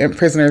to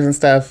prisoners and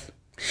stuff.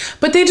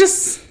 But they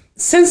just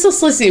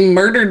senselessly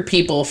murdered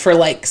people for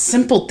like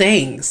simple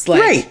things.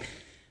 Like, right.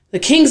 The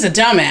king's a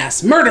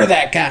dumbass. Murder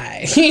that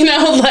guy. You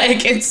know,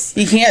 like it's...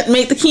 You can't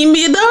make the king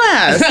be a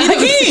dumbass. Be the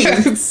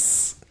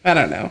king. I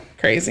don't know.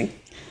 Crazy.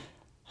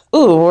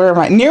 Ooh, where am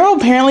I? Nero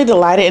apparently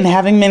delighted in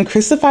having men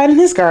crucified in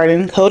his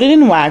garden, coated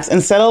in wax,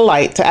 and set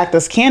alight to act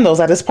as candles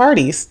at his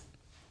parties.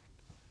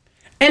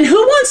 And who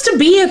wants to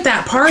be at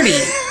that party?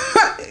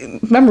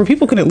 Remember,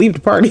 people couldn't leave the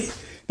party.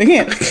 They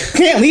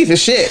can't leave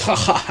his shit.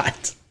 God.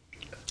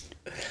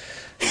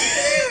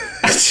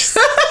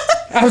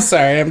 I'm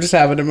sorry, I'm just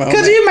having a moment.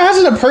 Could you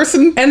imagine a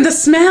person... And the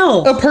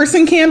smell. A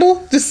person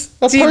candle? Just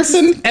a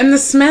person... And the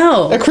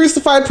smell. A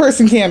crucified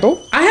person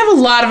candle. I have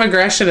a lot of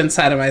aggression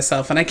inside of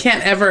myself, and I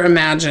can't ever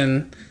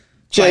imagine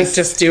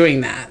just doing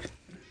that.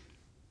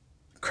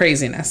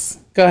 Craziness.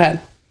 Go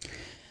ahead.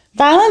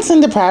 Violence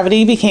and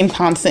depravity became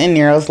constant in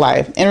Nero's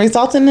life and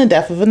resulted in the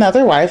death of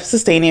another wife.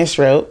 Suetonius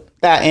wrote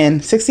that in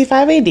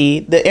 65 AD,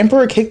 the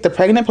emperor kicked the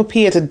pregnant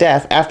Poppaea to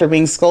death after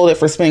being scolded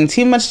for spending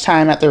too much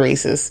time at the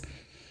races.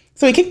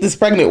 So he kicked his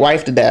pregnant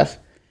wife to death.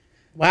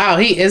 Wow,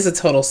 he is a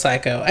total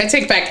psycho. I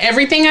take back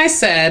everything I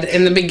said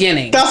in the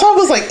beginning. That's why I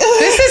was like...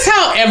 This is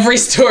how every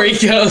story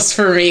goes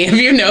for me. Have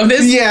you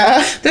noticed?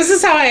 Yeah. This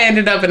is how I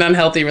ended up in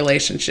unhealthy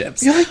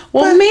relationships. You're like,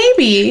 well,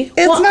 maybe. It's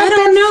not I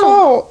don't their know.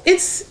 fault.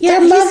 It's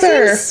their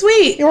mother. He's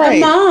sweet. You're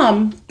right. The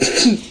mom.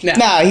 No.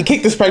 Nah, he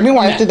kicked his pregnant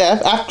wife to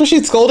death after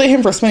she scolded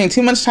him for spending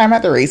too much time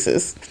at the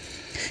races.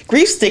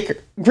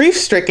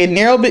 Grief-stricken,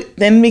 Nero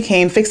then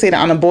became fixated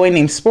on a boy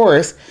named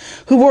Sporus,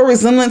 who bore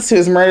resemblance to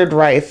his murdered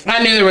wife.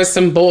 I knew there was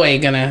some boy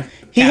gonna...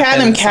 He had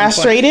him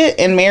castrated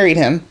and married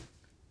him.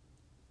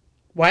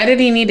 Why did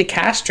he need to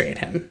castrate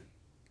him?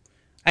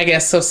 I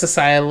guess so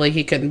societally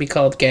he couldn't be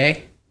called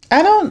gay.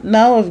 I don't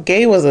know if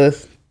gay was a...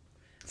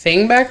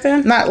 thing back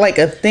then? Not like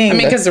a thing. I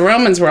mean, because the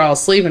Romans were all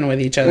sleeping with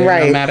each other,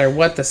 right. No matter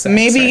what the sex.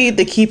 Maybe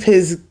to keep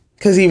his...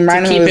 Because he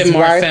reminded him of his keep him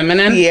more wife.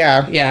 feminine?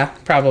 Yeah. Yeah,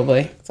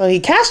 probably. So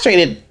he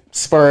castrated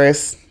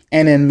Sporus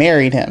and then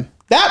married him.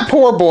 That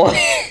poor boy.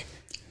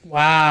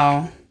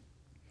 Wow.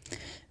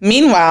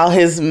 Meanwhile,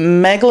 his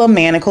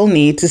megalomaniacal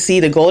need to see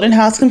the Golden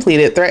House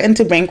completed threatened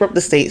to bankrupt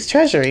the state's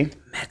treasury.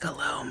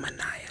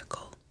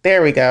 Megalomaniacal.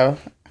 There we go.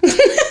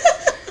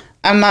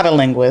 I'm not a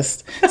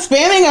linguist.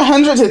 Spanning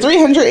 100 to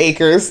 300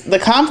 acres, the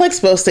complex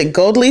boasted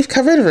gold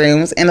leaf-covered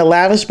rooms and a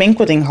lavish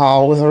banqueting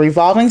hall with a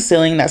revolving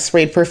ceiling that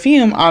sprayed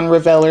perfume on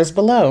revelers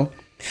below.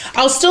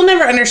 I'll still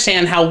never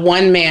understand how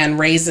one man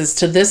raises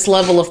to this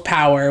level of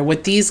power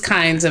with these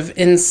kinds of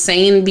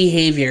insane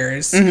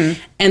behaviors and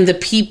the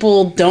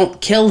people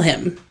don't kill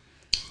him.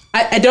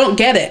 I don't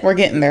get it. We're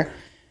getting there.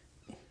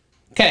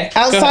 Okay.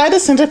 Outside the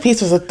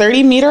centerpiece was a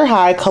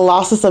 30-meter-high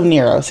Colossus of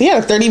Nero. So he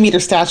had a 30-meter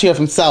statue of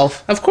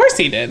himself. Of course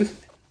he did.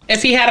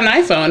 If he had an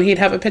iPhone, he'd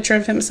have a picture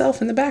of himself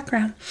in the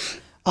background.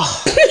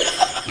 Oh.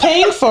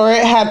 Paying for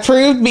it had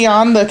proved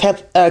beyond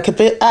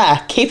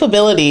the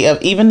capability of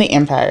even the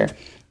empire.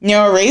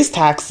 Nero raised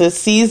taxes,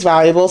 seized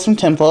valuables from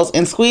temples,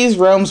 and squeezed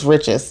Rome's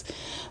riches.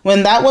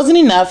 When that wasn't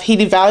enough, he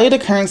devalued the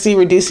currency,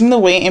 reducing the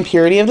weight and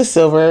purity of the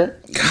silver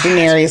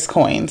denarius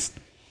coins.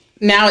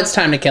 Now it's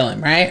time to kill him,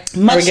 right? Are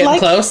we Much getting like-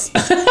 close?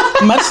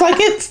 Much like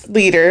its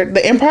leader,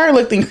 the empire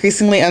looked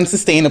increasingly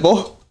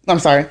unsustainable. I'm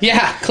sorry.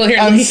 Yeah, clearly.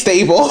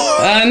 Unstable.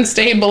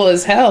 Unstable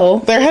as hell.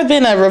 There had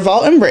been a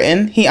revolt in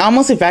Britain. He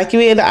almost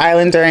evacuated the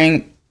island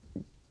during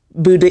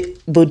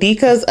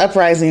Boudicca's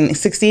uprising in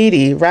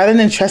 60 AD. Rather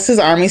than trust his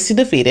armies to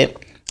defeat it,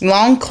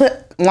 long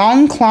conflicts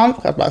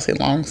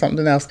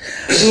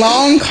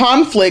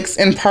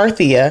in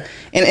Parthia,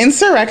 an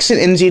insurrection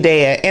in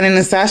Judea, and an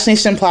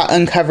assassination plot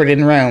uncovered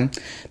in Rome.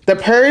 The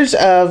purge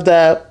of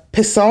the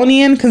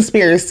Pisonian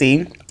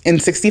conspiracy in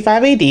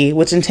 65 AD,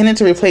 which intended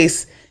to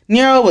replace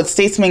Nero with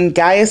statesman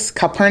Gaius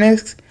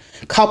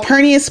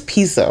Calpurnius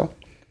Piso,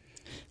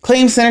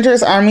 claimed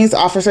senators, armies,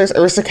 officers,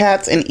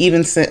 aristocrats, and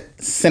even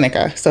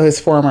Seneca, so his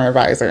former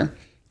advisor.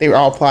 They were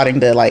all plotting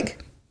to,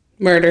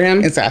 murder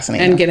him,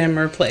 assassinate and him. get him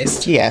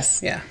replaced.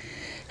 Yes. Yeah.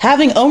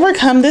 Having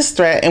overcome this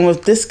threat and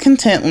with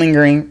discontent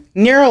lingering,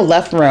 Nero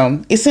left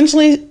Rome,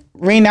 essentially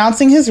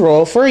renouncing his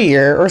role for a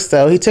year or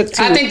so. He took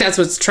to... I think that's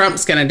what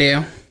Trump's going to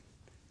do.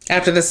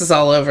 After this is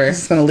all over.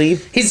 He's gonna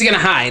leave. He's gonna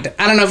hide.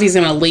 I don't know if he's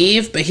gonna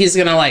leave, but he's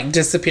gonna like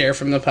disappear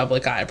from the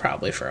public eye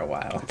probably for a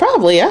while.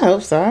 Probably, I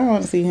hope so. I don't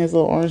want to see his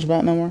little orange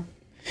butt no more.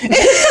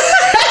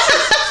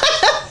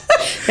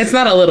 It's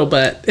not a little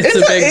butt. It's a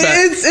big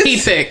butt. He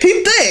thick.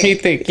 He thick. He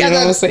thick. You know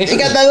what I'm saying? He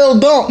got that little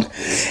dump.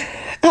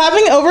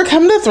 Having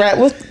overcome the threat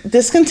with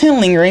discontent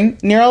lingering,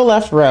 Nero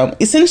left Rome,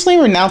 essentially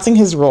renouncing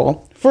his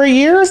role. For a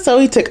year or so,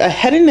 he took a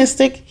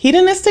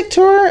hedonistic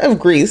tour of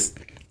Greece,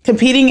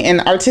 competing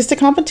in artistic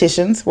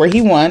competitions where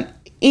he won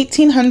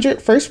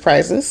 1,800 first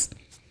prizes.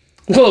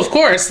 Well, of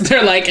course.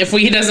 They're like, if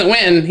he doesn't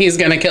win, he's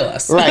going to kill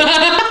us. Right.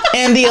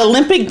 And the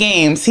Olympic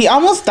Games, he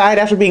almost died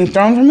after being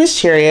thrown from his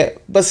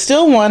chariot, but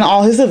still won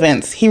all his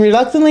events. He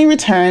reluctantly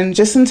returned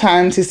just in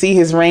time to see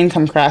his reign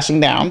come crashing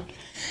down.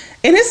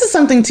 And this is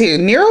something too.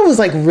 Nero was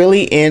like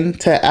really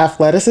into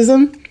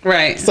athleticism.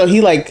 Right. So he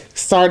like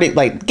started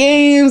like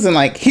games and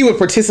like he would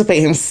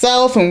participate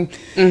himself and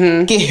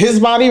get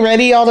his body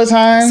ready all the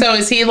time. So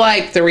is he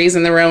like the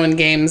reason the Roman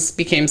games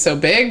became so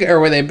big, or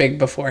were they big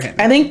before him?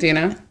 I think, do you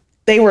know?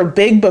 They were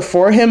big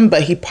before him,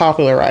 but he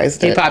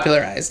popularized it. He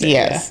popularized it.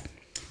 Yes. Yeah.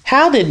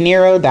 How did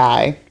Nero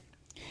die?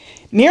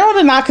 Nero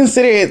did not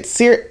consider it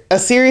a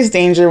serious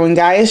danger when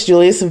Gaius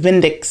Julius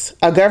Vindix,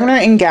 a governor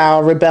in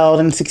Gaul, rebelled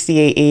in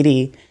 68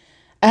 AD.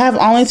 I have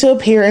only to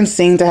appear and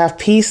sing to have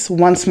peace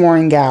once more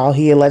in Gaul,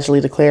 he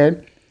allegedly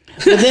declared.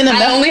 But then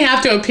I only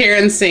have to appear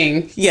and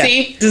sing. Yeah.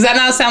 See? Does that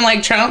not sound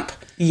like Trump?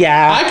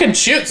 Yeah. I could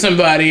shoot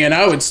somebody and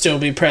I would still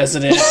be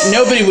president.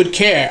 Nobody would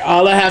care.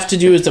 All I have to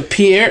do is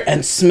appear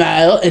and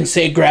smile and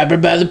say, grab her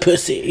by the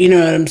pussy. You know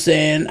what I'm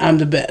saying? I'm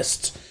the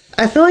best.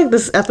 I feel like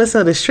this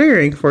episode is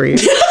triggering for you.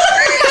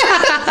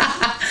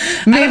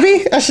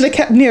 Maybe I should have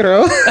kept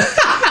Nero.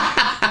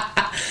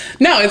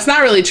 No, it's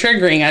not really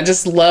triggering. I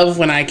just love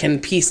when I can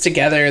piece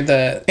together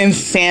the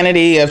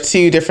insanity of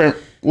two different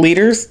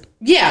leaders.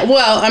 Yeah,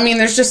 well, I mean,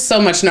 there's just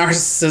so much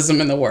narcissism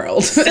in the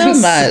world. So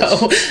much.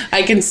 So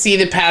I can see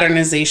the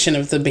patternization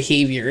of the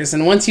behaviors.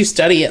 And once you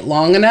study it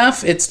long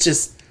enough, it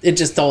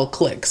just all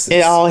clicks.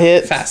 It all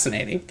hits.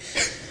 Fascinating.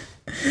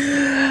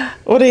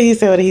 What did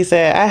he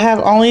say? I have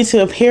only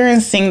to appear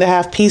and sing to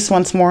have peace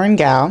once more in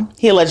Gaul,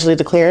 he allegedly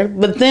declared.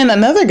 But then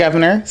another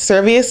governor,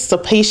 Servius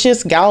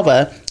Sulpicius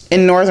Galba,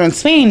 in northern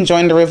Spain,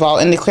 joined the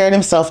revolt and declared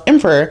himself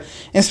emperor,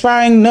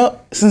 inspiring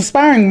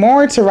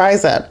more to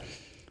rise up.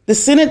 The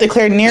Senate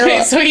declared Nero...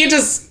 Wait, so he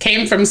just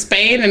came from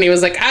Spain and he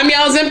was like, I'm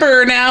y'all's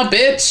emperor now,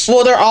 bitch.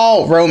 Well, they're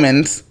all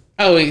Romans.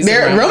 Oh, he's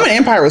Their Roman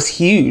Empire was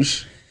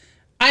huge.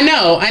 I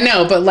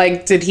know, but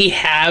like, did he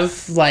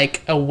have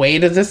like a way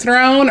to the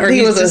throne, or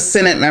he was a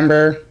Senate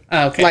member?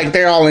 Oh, okay, like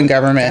they're all in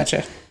government.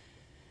 Gotcha.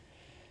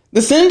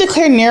 The Senate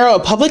declared Nero a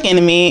public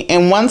enemy,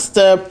 and once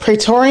the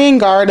Praetorian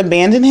Guard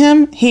abandoned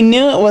him, he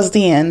knew it was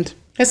the end.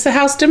 It's the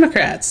House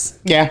Democrats.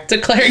 Yeah,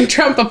 declaring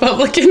Trump a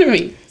public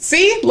enemy.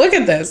 See, look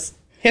at this.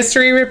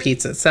 History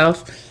repeats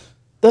itself.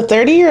 The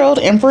 30-year-old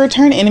emperor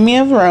turned enemy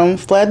of Rome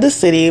fled the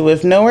city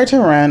with nowhere to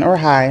run or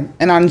hide,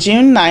 and on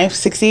June 9th,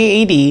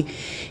 68 AD,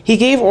 he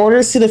gave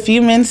orders to the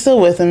few men still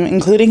with him,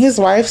 including his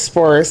wife,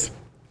 Sporus.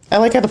 I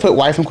like how to put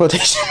wife in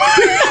quotation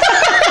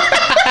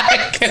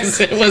because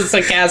it was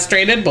a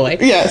castrated boy.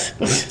 Yes.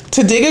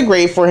 To dig a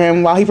grave for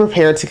him while he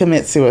prepared to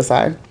commit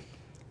suicide.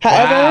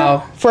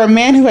 However, for a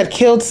man who had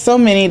killed so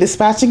many,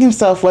 dispatching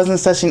himself wasn't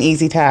such an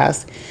easy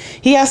task.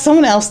 He asked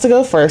someone else to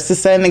go first to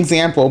set an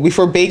example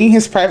before begging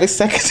his private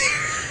secretary.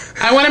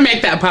 I want to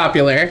make that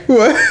popular.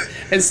 What?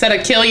 Instead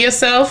of kill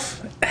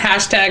yourself,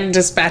 hashtag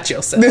dispatch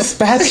yourself.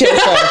 Dispatch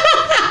yourself.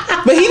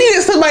 But he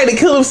needed somebody to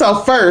kill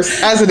himself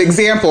first as an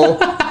example.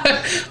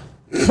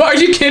 Are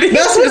you kidding?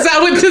 Was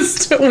that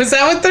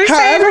what they're saying?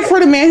 However, for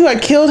the man who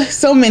had killed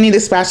so many,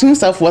 dispatching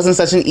himself wasn't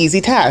such an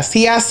easy task.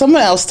 He asked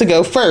someone else to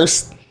go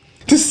first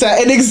to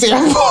set an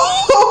example.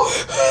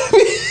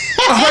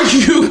 Are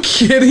you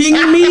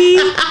kidding me?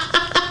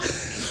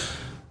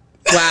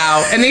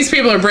 Wow. And these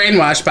people are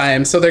brainwashed by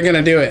him, so they're going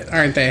to do it,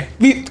 aren't they?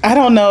 I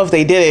don't know if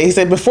they did it. He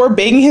said before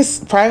begging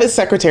his private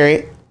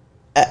secretary,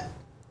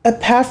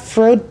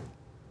 Epaphroditus?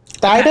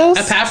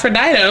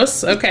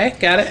 Epaphroditus. Okay,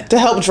 got it. To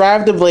help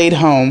drive the blade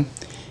home.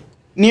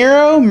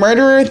 Nero,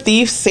 murderer,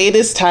 thief,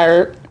 sadist,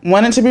 tyrant,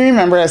 wanted to be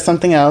remembered as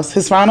something else.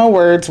 His final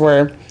words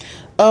were,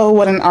 "Oh,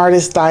 what an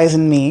artist dies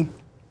in me."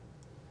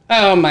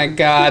 Oh my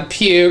God,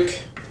 puke.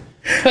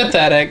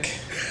 Pathetic.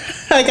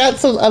 I got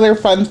some other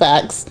fun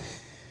facts.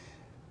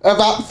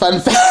 About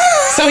fun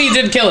facts. So he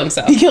did kill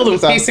himself. He killed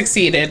himself. He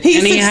succeeded.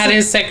 He had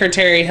his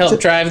secretary help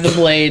drive the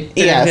blade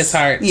through his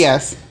heart.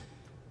 Yes.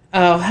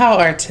 Oh, how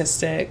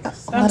artistic.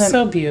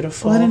 So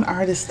beautiful. What an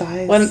artist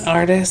dies. What an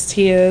artist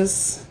he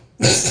is.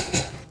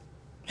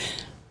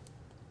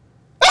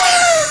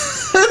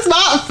 It's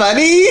not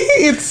funny.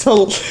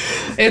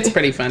 It's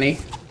pretty funny.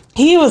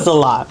 He was a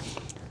lot.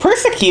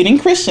 Persecuting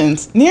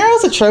Christians.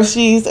 Nero's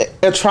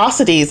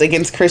atrocities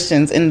against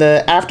Christians in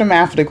the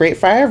aftermath of the Great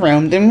Fire of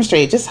Rome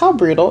demonstrate just how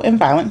brutal and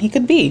violent he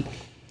could be.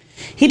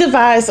 He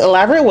devised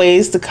elaborate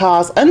ways to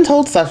cause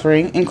untold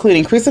suffering,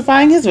 including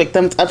crucifying his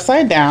victims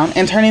upside down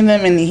and turning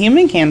them into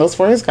human candles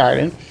for his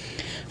garden.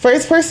 For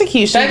his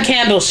persecution... That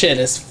candle shit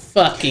is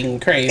fucking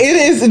crazy. It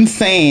is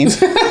insane.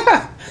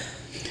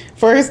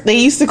 First, they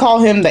used to call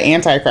him the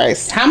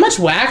Antichrist. How much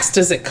wax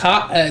does it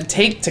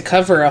take to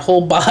cover a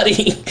whole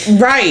body?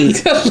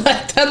 Right.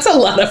 Like, that's a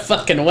lot of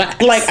fucking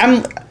wax. Like,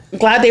 I'm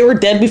glad they were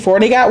dead before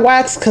they got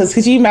waxed, because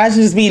could you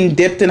imagine just being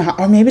dipped in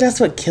or maybe that's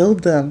what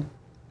killed them.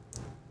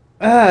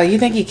 You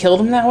think he killed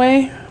him that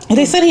way?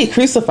 They said he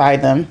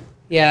crucified them.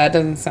 Yeah, it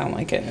doesn't sound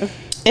like it.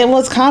 It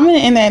was common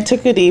in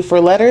antiquity for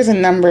letters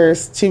and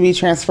numbers to be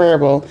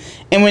transferable,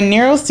 and when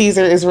Nero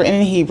Caesar is written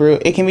in Hebrew,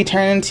 it can be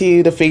turned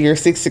into the figure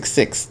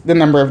 666, the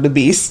number of the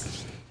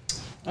beast.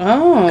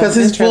 Oh, because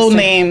his full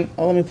name...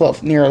 Oh, let me pull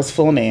up Nero's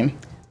full name.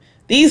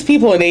 These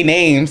people and their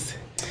names.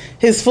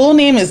 His full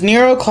name is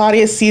Nero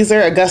Claudius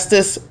Caesar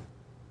Augustus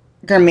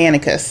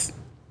Germanicus.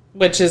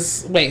 Which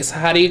is... Wait, so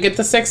how do you get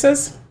the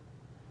sixes?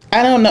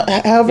 I don't know.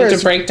 However, you have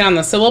to break down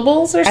the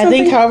syllables or something? I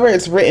think, however,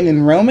 it's written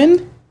in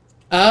Roman.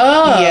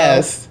 Oh.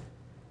 Yes.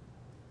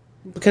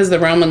 Because the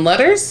Roman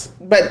letters?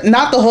 But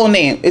not the whole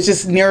name. It's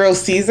just Nero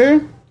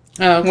Caesar.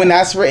 Oh, okay. When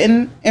that's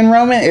written in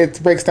Roman,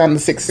 it breaks down to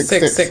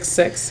 666.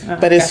 666.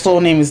 Oh, but his full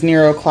name is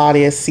Nero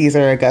Claudius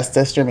Caesar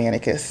Augustus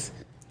Germanicus.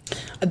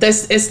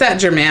 It's that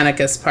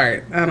Germanicus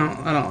part. I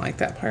don't like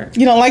that part.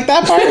 You don't like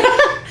that part?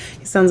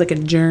 He sounds like a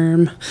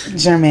germ.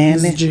 German.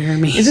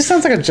 German. It just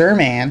sounds like a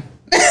German.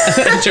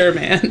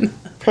 German.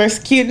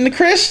 Persecuting the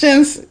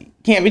Christians.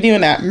 Can't be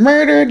doing that.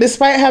 Murder.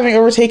 Despite having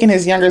overtaken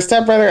his younger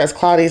stepbrother as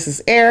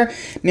Claudius's heir,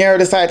 Nero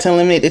decided to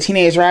eliminate the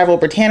teenage rival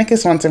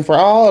Britannicus once and for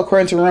all.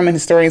 According to Roman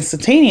historian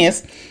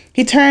Suetonius,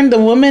 he turned the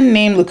woman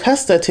named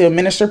Locusta to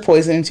administer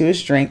poison into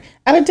his drink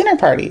at a dinner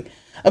party,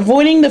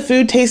 avoiding the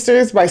food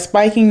tasters by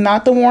spiking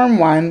not the warm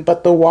wine,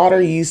 but the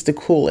water used to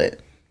cool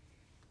it.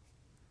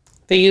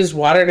 They used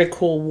water to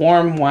cool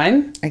warm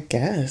wine? I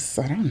guess.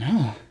 I don't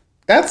know.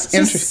 That's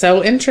interesting.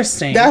 So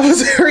interesting. That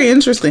was very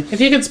interesting. If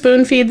you could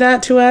spoon feed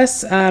that to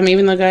us,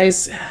 even though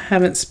guys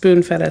haven't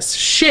spoon fed us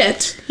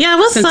shit. Yeah,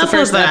 what's since up the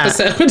first with that?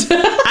 episode.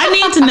 I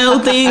need to know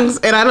things,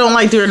 and I don't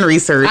like doing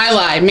research. I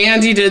lie.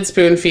 Mandy did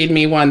spoon feed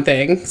me one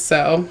thing,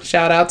 so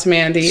shout out to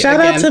Mandy. Shout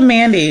out to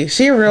Mandy.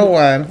 She a real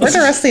one. Where the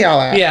rest of y'all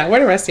at? Yeah,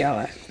 where the rest of y'all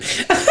at?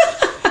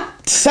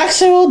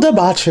 Sexual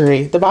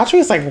debauchery. Debauchery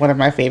is like one of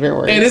my favorite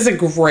words. It is a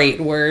great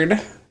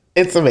word.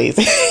 It's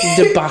amazing.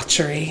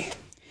 Debauchery.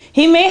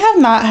 He may have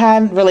not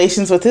had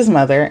relations with his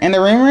mother, and the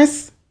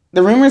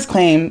rumors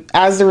claim,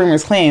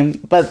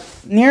 but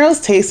Nero's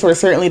tastes were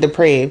certainly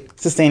depraved,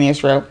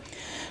 Suetonius wrote.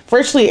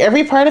 Virtually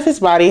every part of his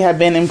body had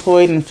been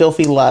employed in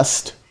filthy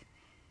lust.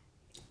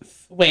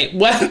 Wait,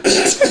 what?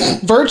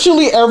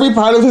 Virtually every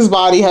part of his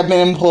body had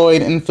been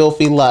employed in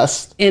filthy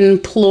lust.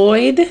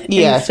 Employed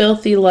in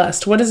filthy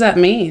lust. What does that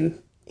mean?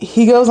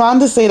 He goes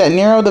on to say that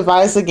Nero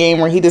devised a game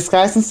where he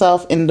disguised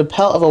himself in the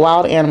pelt of a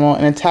wild animal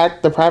and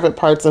attacked the private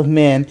parts of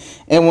men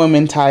and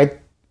women tied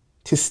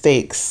to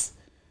stakes.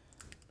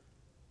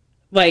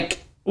 Like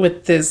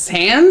with his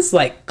hands?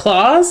 Like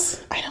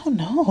claws? I don't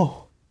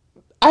know.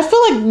 I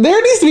feel like there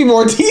needs to be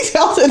more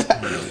detail to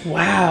that.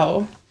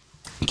 Wow.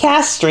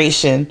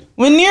 Castration.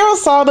 When Nero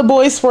saw the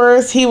boy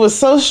first, he was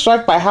so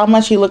struck by how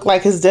much he looked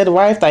like his dead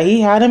wife that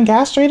he had him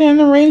castrated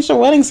and arranged a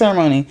wedding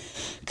ceremony,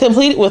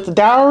 complete with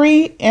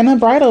dowry and a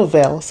bridal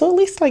veil. So at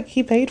least, like,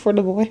 he paid for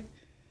the boy.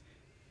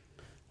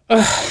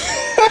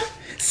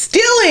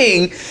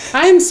 Stealing!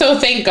 I'm so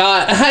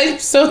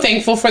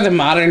thankful for the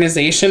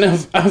modernization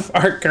of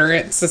our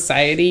current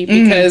society,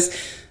 because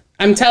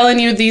I'm telling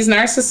you, these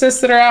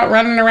narcissists that are out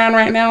running around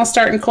right now,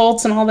 starting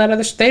cults and all that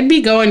other shit, they'd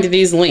be going to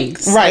these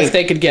lengths if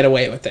they could get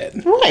away with it.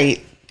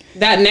 Right.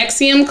 That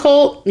NXIVM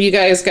cult, you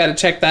guys got to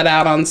check that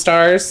out on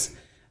Stars.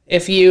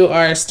 If you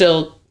are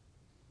still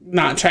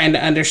not trying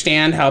to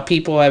understand how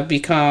people have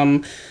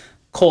become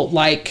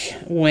cult-like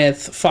with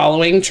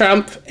following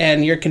Trump,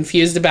 and you're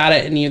confused about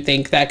it and you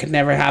think that could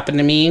never happen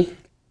to me,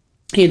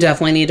 you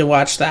definitely need to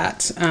watch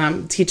that.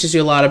 Teaches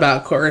you a lot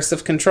about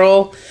coercive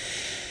control.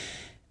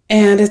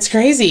 And it's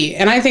crazy.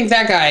 And I think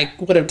that guy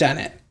would have done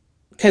it.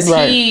 Because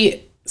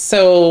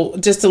so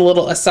just a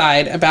little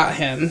aside about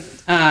him.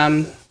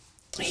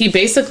 He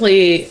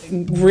basically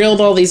reeled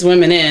all these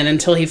women in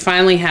until he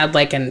finally had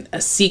like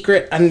a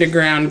secret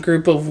underground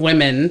group of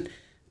women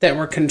that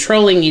were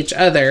controlling each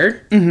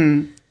other.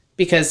 Mm-hmm.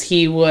 Because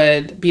he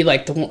would be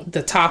like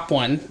the top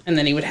one, and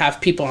then he would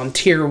have people on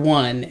tier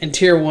 1, and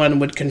tier 1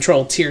 would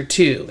control tier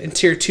 2, and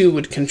tier 2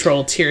 would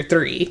control tier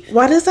 3.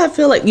 Why does that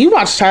feel like... You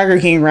watched Tiger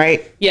King,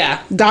 right?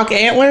 Yeah. Doc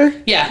Antler?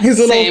 Yeah. His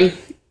same. Little...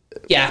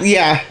 Yeah.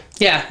 Yeah.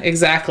 Yeah,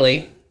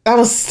 exactly. That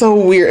was so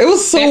weird. It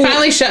was so... They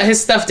finally shut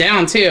his stuff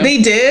down, too.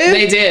 They did?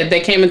 They did. They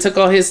came and took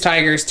all his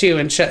tigers, too,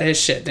 and shut his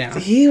shit down.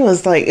 He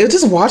was like... It was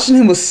just watching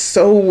him was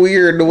so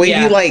weird. The way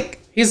he like...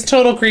 He's a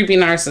total creepy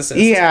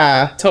narcissist.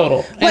 Yeah.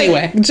 Total.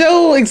 Anyway. Like,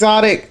 Joe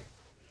Exotic,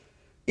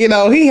 you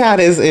know, he had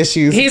his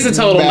issues. He's a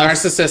total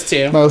narcissist,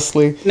 too.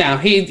 Mostly. No,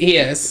 he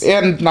is.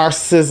 And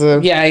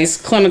narcissism. Yeah, he's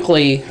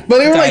clinically But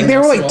they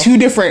were like two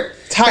different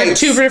types.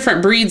 Two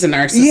different breeds of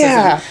narcissism.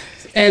 Yeah.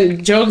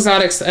 And Joe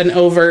Exotic's an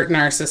overt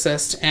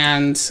narcissist,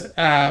 and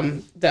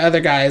the other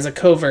guy is a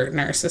covert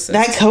narcissist.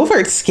 That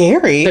covert's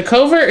scary. The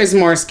covert is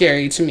more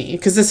scary to me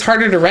because it's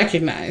harder to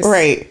recognize.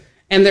 Right.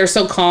 And they're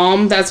so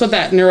calm. That's what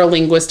that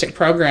neuro-linguistic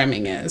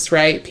programming is,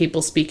 right?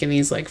 People speak in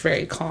these like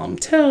very calm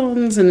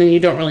tones, and then you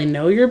don't really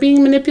know you're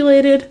being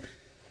manipulated.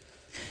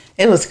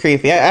 It was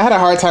creepy. I had a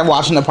hard time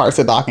watching the parts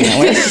of document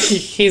with.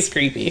 He's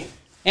creepy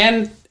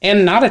and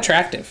not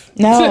attractive.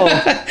 No.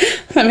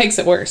 That makes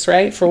it worse,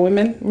 right? For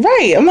women.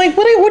 Right. I'm like,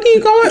 what are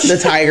you going? The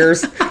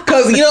tigers.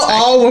 Because, you know,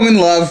 all women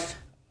love.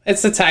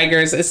 It's the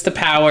tigers. It's the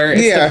power.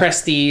 It's the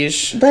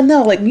prestige. But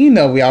no, like, you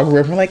know, we all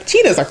grew up. We're like,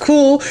 cheetahs are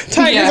cool.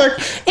 Tigers are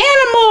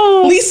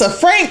animals. Lisa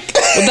Frank.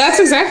 Well, that's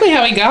exactly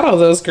how he got all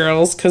those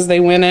girls. Because they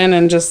went in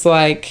and just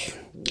like...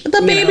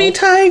 The baby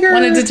tiger.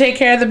 Wanted to take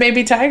care of the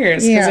baby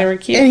tigers because they were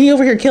cute. And he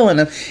over here killing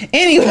them.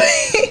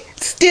 Anyway,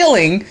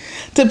 stealing.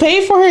 To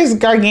pay for his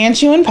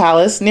gargantuan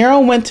palace, Nero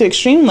went to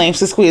extreme lengths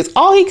to squeeze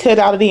all he could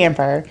out of the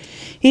empire.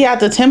 He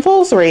had the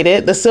temples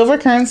raided, the silver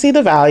currency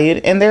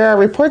devalued, and there are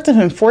reports of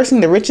him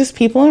forcing the richest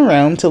people in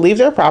Rome to leave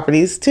their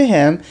properties to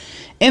him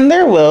in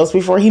their wills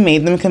before he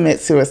made them commit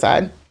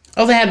suicide.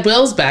 Oh, they had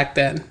wills back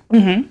then?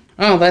 Mm-hmm.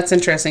 Oh, that's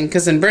interesting,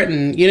 because in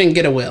Britain, you didn't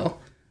get a will.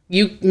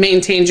 You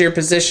maintained your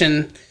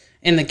position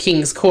in the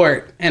king's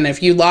court, and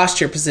if you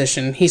lost your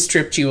position, he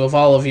stripped you of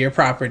all of your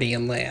property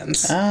and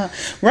lands.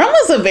 Rome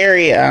was a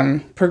very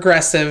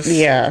progressive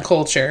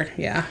culture,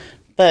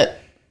 but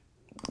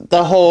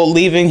the whole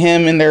leaving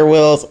him in their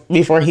wills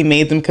before he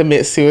made them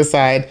commit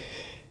suicide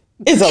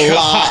is a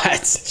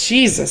lot.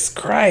 Jesus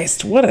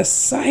Christ, what a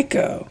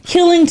psycho.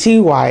 Killing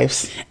 2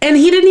 wives. And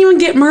he didn't even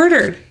get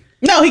murdered.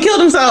 No, he killed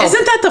himself.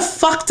 Isn't that the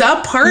fucked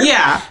up part?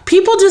 Yeah.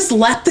 People just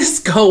let this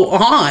go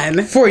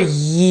on. For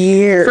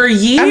years.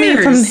 I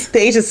mean, from the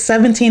age of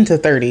 17 to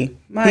 30,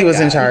 he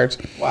was in charge.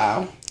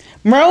 Wow.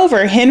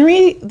 Moreover,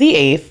 Henry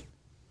VIII,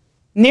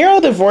 Nero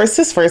divorced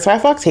his first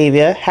wife,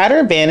 Octavia, had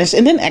her banished,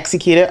 and then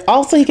executed.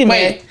 Also, he can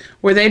Wait,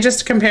 were they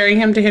just comparing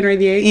him to Henry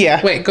VIII?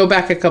 Yeah. Wait, go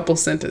back a couple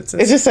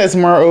sentences. It just says,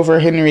 moreover,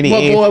 Henry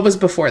VIII. What was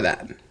before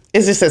that?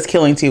 It just says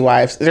killing 2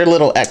 wives. They're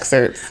little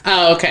excerpts.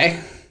 Oh, okay.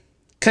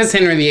 Because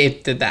Henry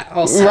VIII did that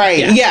also.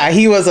 Right. Yeah.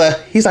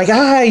 He's like,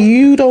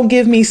 you don't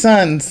give me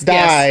sons. Die.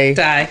 Yes,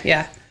 die.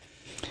 Yeah.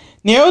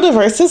 Nero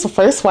divorced his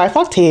first wife,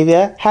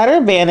 Octavia, had her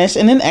banished,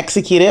 and then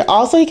executed.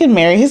 Also, he could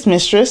marry his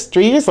mistress.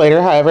 3 years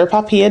later, however,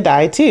 Poppaea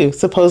died too,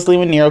 supposedly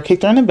when Nero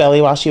kicked her in the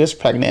belly while she was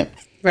pregnant.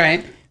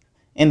 Right.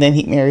 And then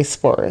he married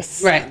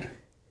Sporus. Right.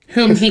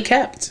 Whom he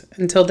kept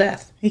until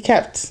death. He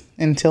kept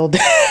until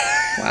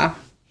death. Wow.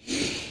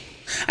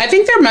 I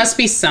think there must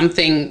be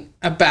something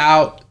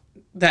about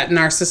that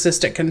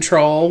narcissistic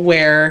control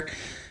where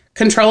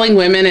controlling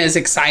women is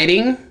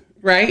exciting,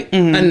 right?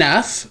 Mm-hmm.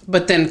 Enough,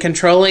 but then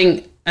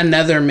controlling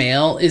another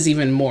male is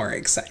even more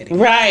exciting.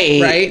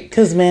 Right. Right?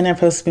 Because men are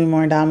supposed to be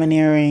more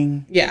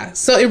domineering. Yeah.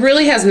 So it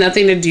really has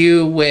nothing to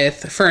do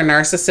with, for a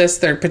narcissist,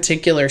 their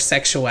particular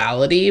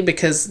sexuality,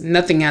 because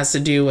nothing has to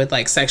do with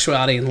like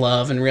sexuality and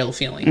love and real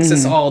feelings. Mm-hmm.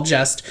 It's all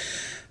just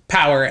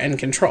power and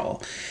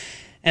control.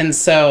 And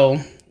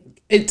so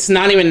it's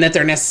not even that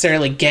they're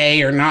necessarily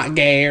gay or not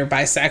gay or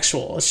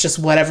bisexual. It's just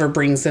whatever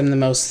brings them the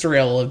most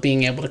thrill of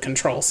being able to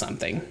control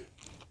something.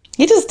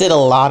 He just did a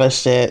lot of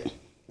shit.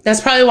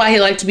 That's probably why he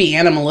liked to be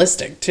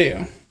animalistic,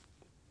 too.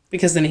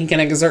 Because then he can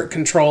exert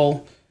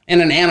control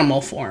in an animal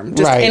form.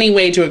 Just any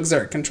way to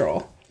exert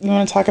control. You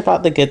want to talk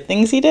about the good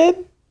things he did?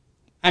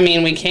 I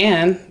mean, we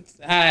can.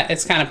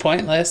 It's kind of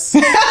pointless.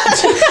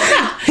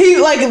 He,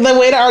 like, the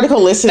way the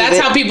article listed That's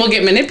how people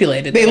get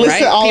manipulated. They though,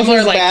 listed right? all people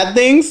of his bad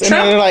things, and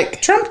they're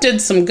like... Trump did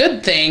some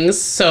good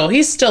things, so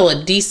he's still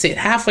a decent,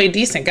 halfway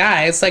decent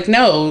guy. It's like,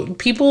 no,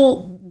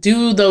 people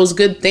do those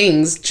good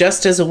things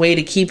just as a way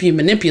to keep you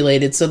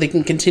manipulated so they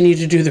can continue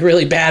to do the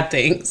really bad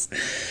things.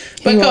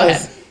 But go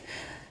ahead.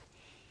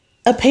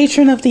 A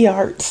patron of the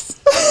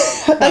arts.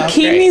 A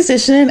key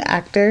musician and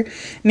actor,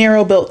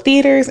 Nero built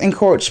theaters,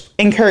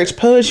 encouraged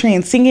poetry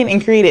and singing,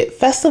 and created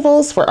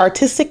festivals for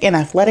artistic and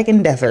athletic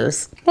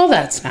endeavors. Well,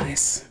 that's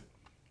nice.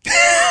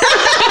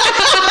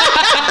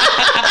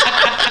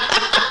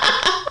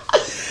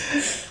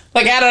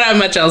 Like, I don't have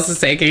much else to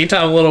say. Can you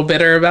talk a little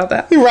bitter about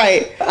that?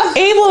 Right.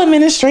 Able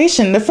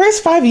administration. The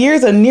first 5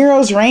 years of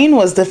Nero's reign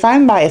was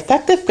defined by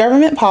effective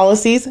government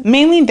policies,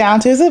 mainly down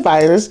to his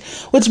advisors,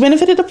 which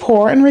benefited the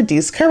poor and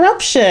reduced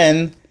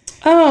corruption.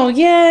 Oh,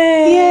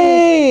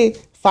 yay. Yay.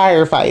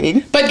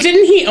 Firefighting. But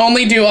didn't he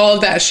only do all of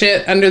that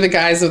shit under the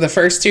guise of the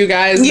first 2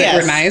 guys that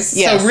were nice?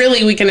 Yes. So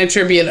really we can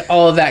attribute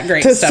all of that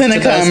great to stuff Seneca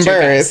to those and 2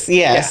 Burris, guys.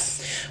 yes.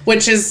 Yeah.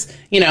 Which is,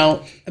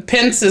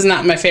 Pence is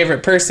not my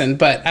favorite person,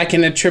 but I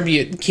can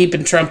attribute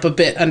keeping Trump a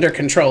bit under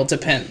control to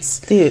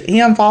Pence. Dude, he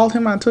unfollowed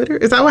him on Twitter?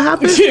 Is that what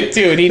happened?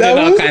 Dude, he did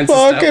all kinds of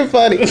stuff. That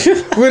was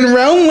fucking funny. When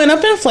Rome went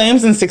up in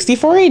flames in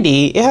 64 AD,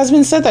 it has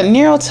been said that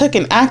Nero took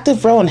an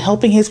active role in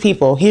helping his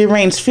people. He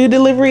arranged food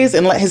deliveries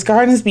and let his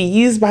gardens be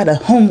used by the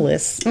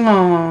homeless.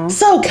 Aww.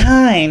 So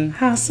kind.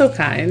 How so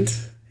kind.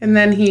 And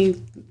then he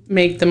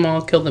made them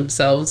all kill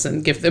themselves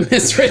and give them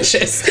his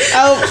riches. He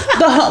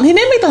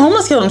didn't make the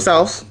homeless kill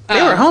themselves.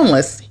 They were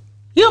homeless.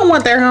 You don't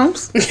want their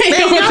homes. They ain't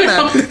got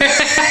none.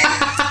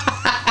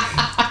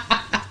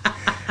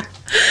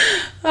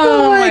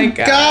 Oh my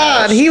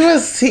God.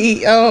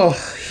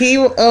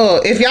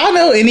 If y'all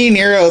know any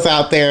Neros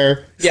out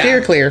there,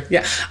 steer clear.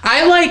 Yeah.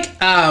 I like,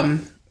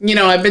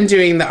 I've been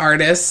doing the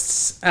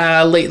artists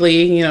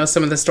lately,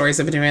 some of the stories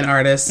I've been doing,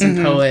 artists and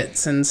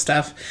poets and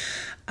stuff.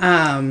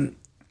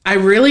 I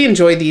really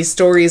enjoy these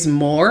stories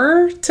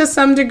more to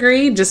some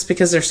degree just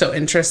because they're so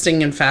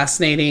interesting and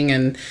fascinating.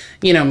 And,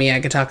 me,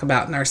 I could talk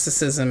about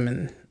narcissism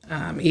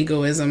and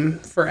egoism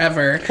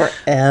forever. But,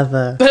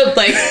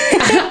 like,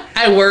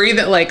 I worry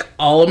that, like,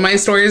 all of my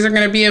stories are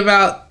going to be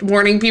about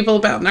warning people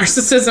about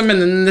narcissism.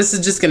 And then this is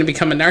just going to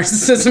become a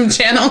narcissism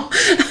channel.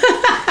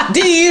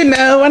 Do you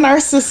know a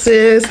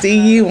narcissist? Do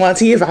you want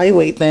to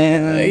evaluate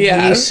them?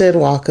 Yeah. You should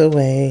walk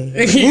away.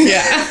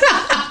 Yeah.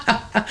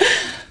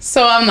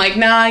 So I'm like,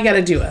 nah, I got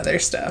to do other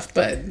stuff.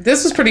 But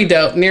this was pretty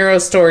dope.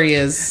 Nero's story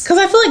is... Because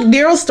I feel like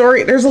Nero's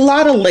story, there's a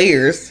lot of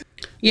layers.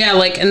 Yeah,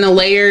 like, and the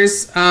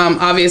layers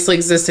obviously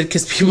existed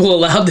because people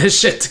allowed this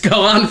shit to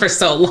go on for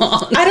so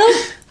long.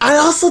 I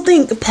also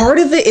think part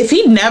of it, if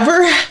he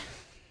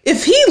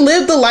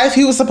lived the life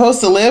he was supposed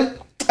to live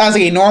as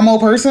a normal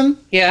person...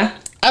 Yeah.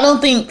 I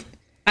don't think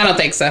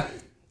so.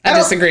 I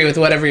disagree with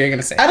whatever you're going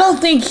to say. I don't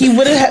think he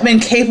would have been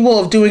capable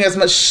of doing as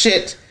much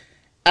shit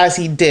as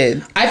he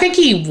did. I think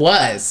he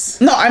was.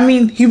 No, I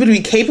mean, he would be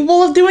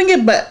capable of doing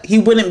it, but he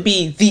wouldn't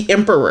be the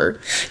emperor.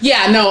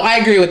 Yeah, no, I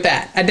agree with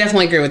that. I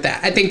definitely agree with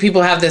that. I think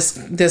people have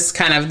these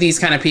kind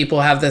of people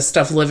have this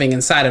stuff living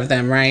inside of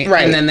them, right?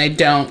 Right. And then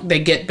they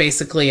get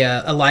basically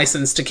a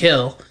license to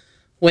kill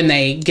when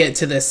they get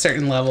to this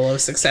certain level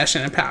of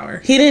succession and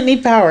power. He didn't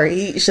need power.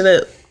 He should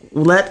have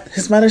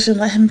his mother should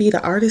let him be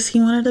the artist he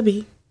wanted to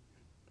be.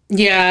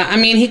 Yeah, I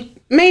mean,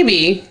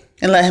 maybe.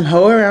 And let him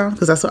hoe around,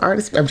 because that's what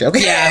artists... I'm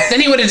joking. Yeah, then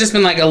he would have just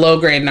been like a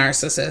low-grade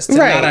narcissist, and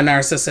not a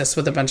narcissist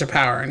with a bunch of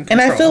power and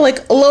control. And I feel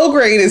like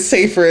low-grade is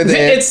safer than...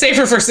 It's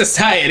safer for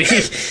society.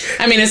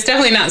 I mean, it's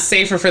definitely not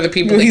safer for the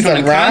people they come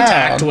in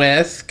contact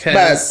with,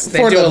 because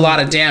they do a lot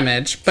of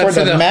damage. But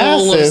for the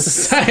whole of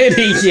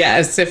society,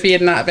 yes, if he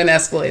had not been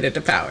escalated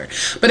to power.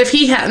 But if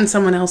he hadn't,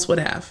 someone else would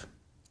have.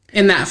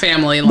 In that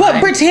family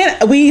line. But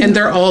and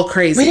they're all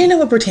crazy. We didn't know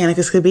what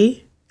Britannicus could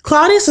be.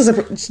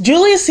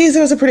 Julius Caesar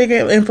was a pretty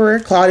good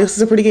emperor. Claudius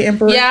was a pretty good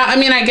emperor. Yeah, I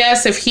mean, I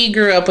guess if he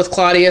grew up with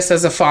Claudius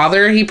as a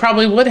father, he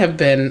probably would have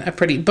been a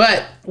pretty...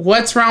 But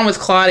what's wrong with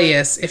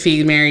Claudius if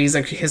he marries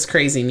his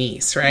crazy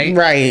niece, right?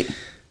 Right.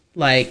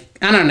 Like,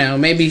 I don't know.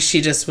 Maybe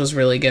she just was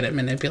really good at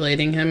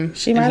manipulating him.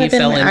 She might have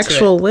been an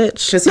actual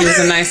witch. Because he was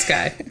a nice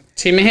guy.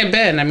 She may have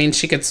been. I mean,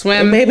 she could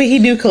swim. But maybe he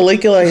knew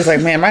Caligula. He's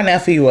like, man, my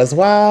nephew was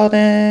wild,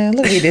 and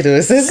look what he did to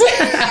his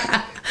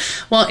sister.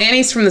 Well,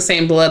 Annie's from the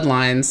same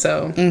bloodline,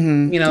 so,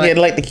 I'd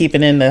like to keep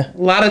it in the... A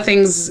lot of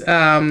things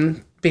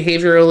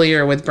behaviorally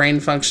or with brain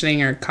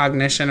functioning or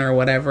cognition or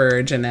whatever,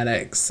 or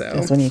genetics, so...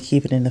 That's when you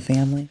keep it in the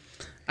family.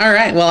 All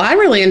right, well, I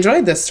really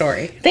enjoyed this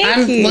story.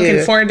 I'm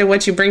looking forward to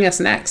what you bring us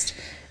next.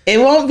 It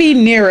won't be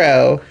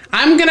Nero.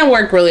 I'm going to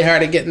work really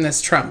hard at getting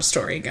this Trump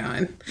story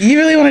going. You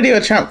really want to do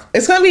a Trump...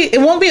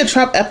 It won't be a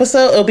Trump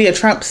episode, it'll be a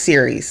Trump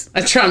series.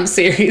 A Trump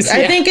series,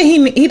 yeah. I think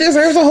he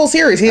deserves a whole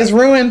series. He has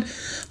ruined...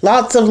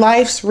 lots of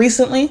lives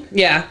recently.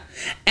 Yeah.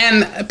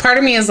 And part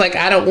of me is like,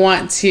 I don't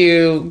want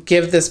to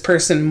give this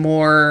person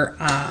more...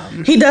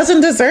 he doesn't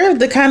deserve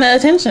the kind of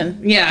attention.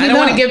 Yeah, I don't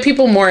want to give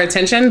people more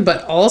attention,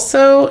 but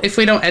also, if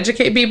we don't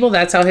educate people,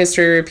 that's how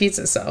history repeats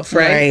itself,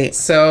 right?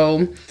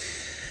 So,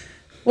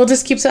 we'll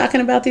just keep talking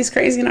about these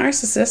crazy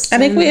narcissists. I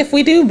think if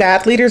we do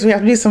bad leaders, we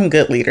have to do some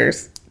good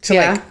leaders.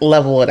 To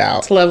level it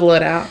out.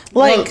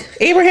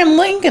 Abraham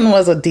Lincoln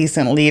was a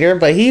decent leader,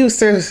 but he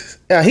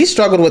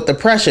struggled with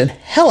depression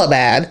hella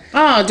bad.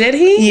 Oh, did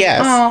he?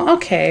 Yes. Oh,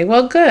 okay.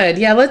 Well, good.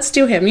 Yeah, let's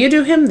do him. You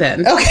do him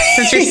then. Okay.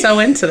 Since you're so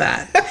into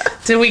that.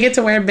 Did we get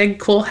to wear big,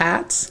 cool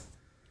hats?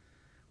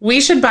 We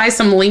should buy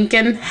some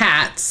Lincoln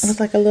hats. With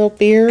like a little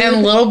beard.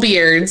 And little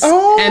beards.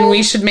 Oh. And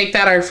we should make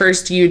that our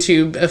first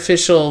YouTube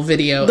official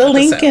video The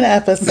Lincoln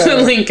episode.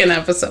 The Lincoln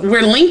episode.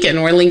 We're linking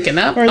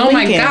up.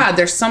 My God,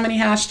 there's so many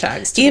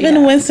hashtags.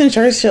 Even Winston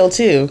Churchill,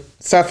 too,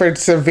 suffered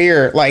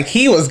severe, like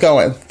he was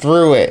going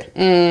through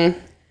it.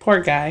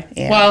 Poor guy.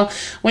 Yeah. Well,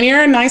 when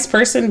you're a nice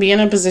person, being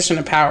in a position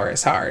of power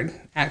is hard,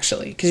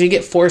 actually. Because you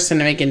get forced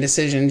into making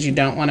decisions you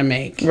don't want to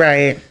make.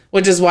 Right.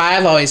 Which is why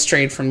I've always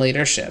strayed from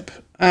leadership.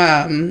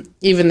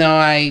 Even though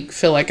I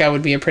feel like I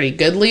would be a pretty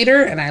good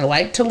leader and I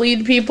like to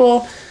lead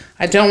people,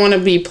 I don't want to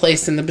be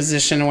placed in the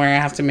position where I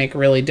have to make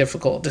really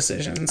difficult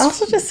decisions.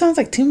 Also just sounds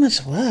like too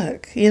much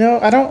work.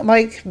 I don't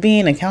like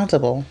being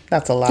accountable.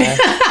 That's a lie.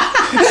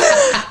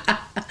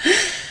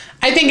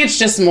 I think it's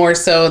just more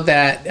so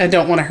that I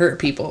don't want to hurt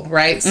people,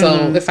 right?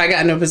 So if I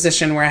got into a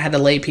position where I had to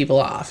lay people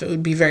off, it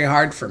would be very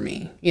hard for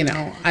me.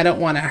 I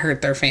don't want to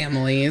hurt their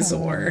families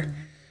or...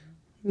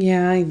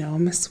 Yeah, I know.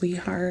 I'm a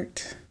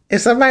sweetheart. If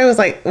somebody was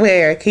like,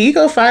 where, can you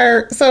go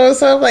fire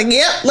so-and-so? I'm like,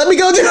 yep, let me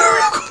go do it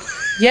real quick.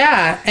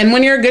 Yeah, and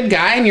when you're a good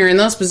guy and you're in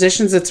those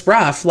positions, it's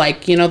rough.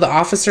 Like, the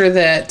officer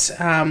that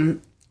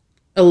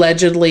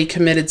allegedly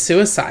committed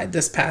suicide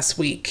this past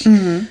week.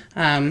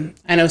 I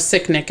know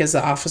Sick Nick is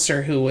the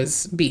officer who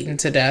was beaten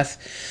to death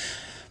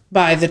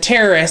by the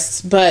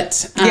terrorists, but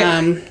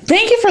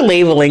thank you for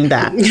labeling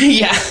that.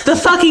 yeah, The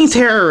fucking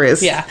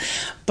terrorists. yeah.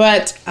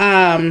 But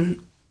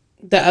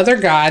the other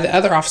guy, the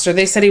other officer,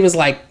 they said he was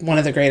like one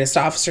of the greatest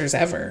officers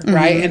ever,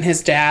 right? And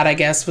his dad, I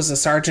guess, was a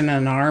sergeant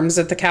in arms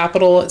at the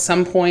Capitol at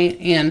some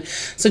point. And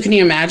so can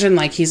you imagine,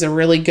 like, he's a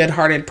really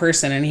good-hearted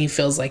person and he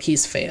feels like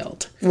he's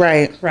failed.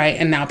 Right. Right?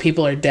 And now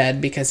people are dead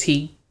because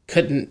he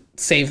couldn't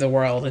save the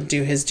world and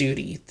do his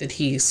duty that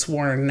he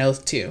swore an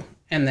oath to.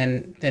 And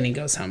then he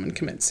goes home and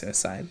commits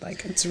suicide.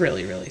 Like, it's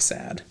really, really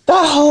sad.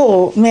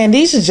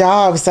 These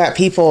jobs that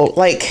people,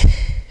 like,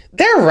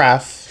 they're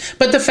rough.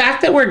 But the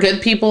fact that we're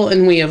good people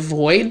and we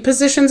avoid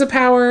positions of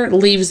power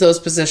leaves those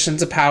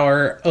positions of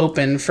power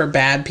open for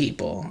bad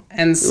people.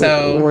 And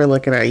so we're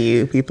looking at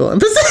you, people in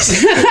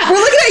position. We're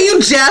looking at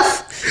you,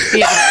 Jeff.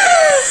 Yeah.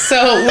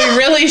 So we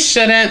really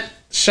shouldn't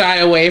shy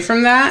away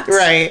from that.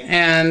 Right.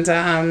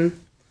 And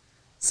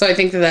so I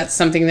think that that's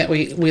something that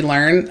we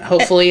learn,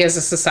 hopefully, as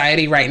a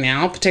society right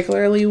now,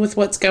 particularly with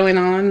what's going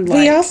on.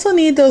 We also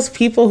need those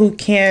people who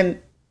can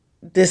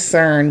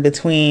discern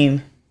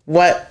between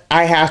what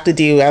I have to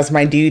do as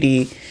my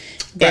duty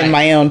and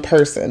my own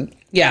person.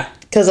 Yeah.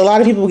 Because a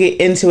lot of people get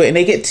into it and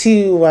they get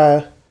too...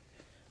 and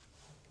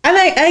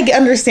I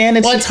understand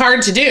it. Well, it's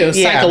hard to do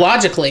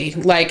psychologically.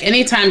 Like,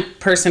 anytime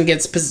person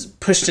gets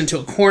pushed into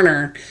a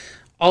corner,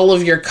 all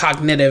of your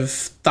cognitive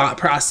thought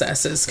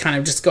processes kind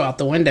of just go out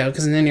the window,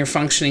 because then you're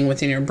functioning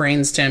within your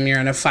brainstem. You're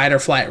in a fight or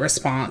flight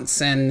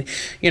response, and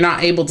you're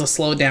not able to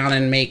slow down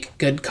and make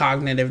good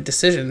cognitive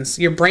decisions.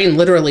 Your brain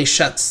literally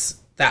shuts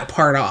that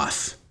part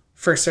off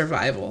for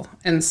survival.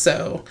 And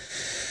so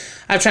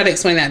I've tried to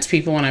explain that to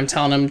people when I'm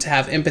telling them to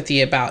have empathy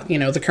about,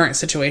 the current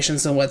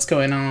situations and what's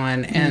going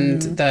on.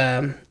 And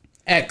the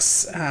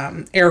ex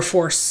Air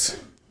Force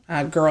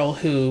girl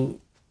who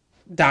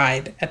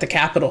died at the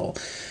Capitol,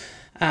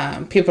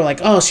 people are like,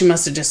 oh, she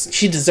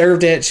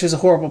deserved it. She was a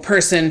horrible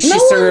person. She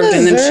served,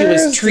 and then she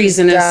was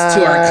treasonous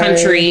to our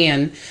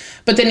country.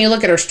 But then you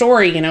look at her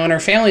story, and her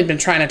family had been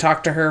trying to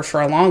talk to her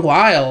for a long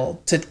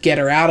while to get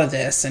her out of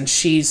this. And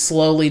she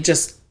slowly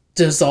just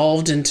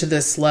dissolved into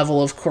this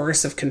level of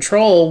coercive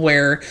control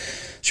where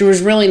she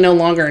was really no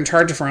longer in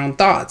charge of her own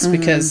thoughts,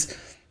 because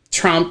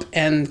Trump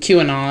and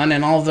QAnon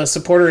and all of those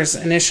supporters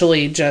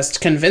initially just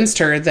convinced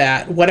her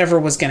that whatever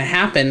was going to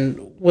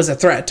happen was a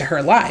threat to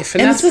her life.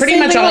 And that's pretty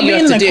much all you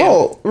have to do.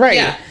 Cult. Right.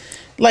 Yeah.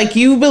 Like,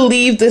 you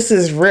believe this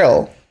is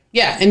real.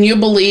 Yeah. And you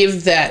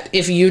believe that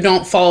if you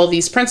don't follow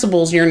these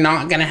principles, you're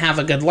not going to have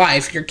a good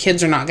life. Your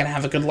kids are not going to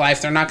have a good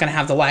life. They're not going to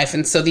have the life.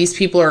 And so these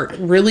people are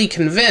really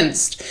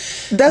convinced.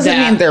 Doesn't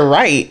mean they're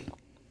right.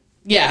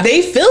 Yeah.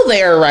 They feel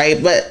they're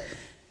right, but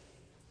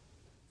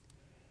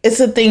it's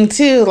a thing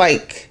too,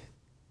 like,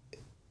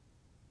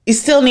 you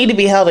still need to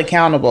be held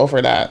accountable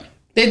for that.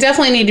 They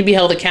definitely need to be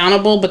held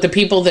accountable, but the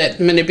people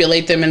that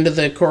manipulate them into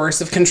the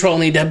coercive control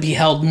need to be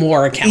held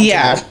more accountable.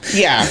 Yeah,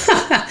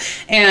 yeah.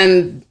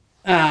 And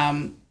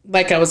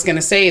like I was going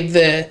to say,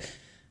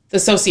 the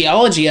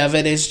sociology of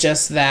it is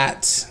just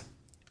that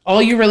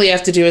all you really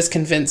have to do is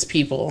convince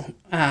people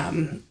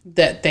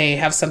that they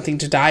have something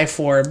to die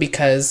for,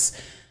 because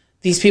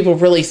these people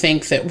really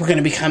think that we're going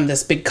to become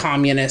this big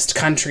communist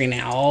country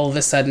now, all of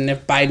a sudden,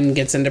 if Biden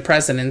gets into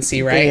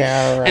presidency, right?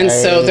 Yeah, right. And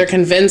so they're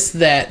convinced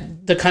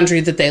that the country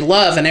that they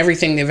love and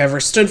everything they've ever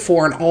stood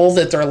for and all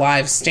that their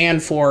lives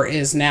stand for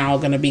is now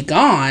going to be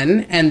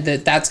gone, and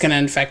that's going to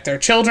infect their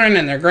children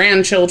and their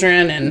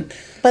grandchildren.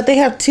 But they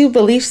have two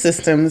belief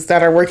systems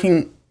that are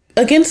working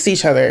against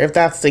each other, if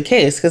that's the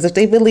case. Because if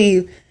they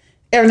believe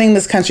everything in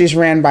this country is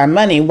ran by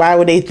money, why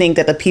would they think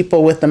that the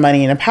people with the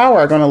money and the power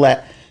are going to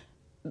let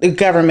the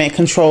government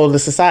control the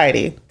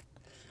society?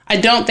 I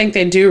don't think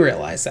they do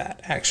realize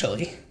that,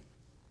 actually.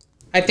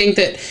 I think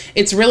that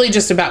it's really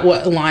just about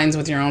what aligns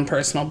with your own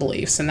personal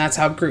beliefs, and that's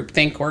how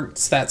groupthink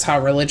works. That's how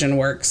religion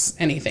works,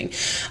 anything.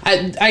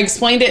 I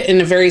explained it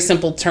in very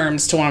simple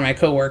terms to one of my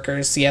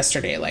coworkers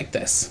yesterday like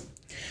this.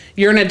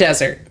 You're in a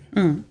desert,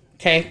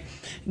 okay?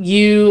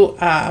 You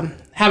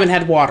haven't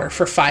had water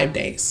for 5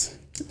 days.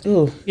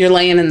 Ooh. You're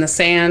laying in the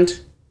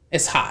sand.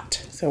 It's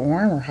hot. Is it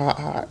warm or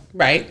hot?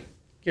 Right?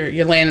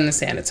 You're laying in the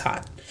sand. It's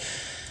hot.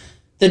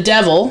 The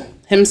devil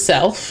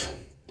himself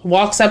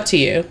walks up to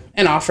you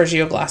and offers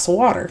you a glass of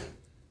water.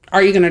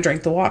 Are you going to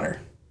drink the water?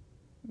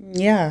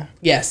 Yeah.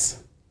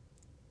 Yes.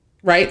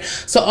 Right?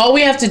 So all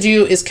we have to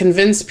do is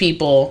convince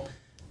people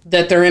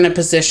that they're in a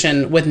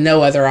position with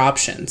no other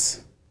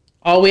options.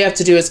 All we have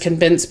to do is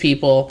convince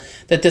people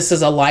that this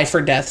is a life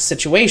or death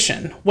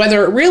situation.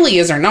 Whether it really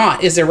is or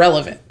not is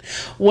irrelevant.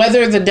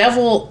 Whether the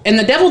devil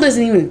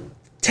doesn't even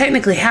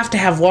technically have to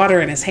have water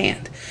in his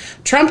hand.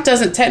 Trump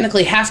doesn't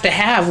technically have to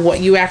have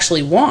what you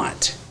actually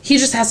want. He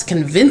just has to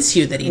convince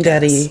you that he does.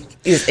 That he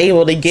is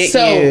able to get you.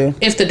 So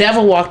if the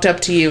devil walked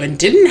up to you and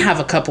didn't have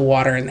a cup of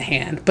water in the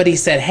hand, but he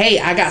said, hey,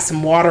 I got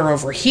some water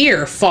over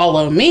here,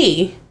 follow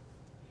me,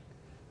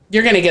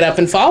 you're going to get up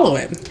and follow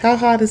him. How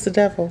hot is the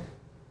devil?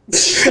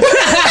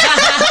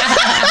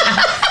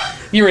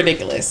 You're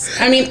ridiculous.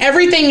 I mean,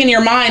 everything in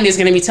your mind is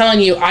going to be telling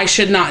you, I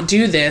should not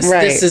do this.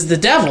 Right. This is the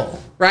devil,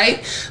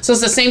 right? So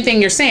it's the same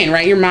thing you're saying,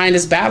 right? Your mind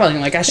is battling,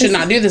 like, I should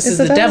not do this. This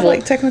is the devil.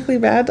 Like, technically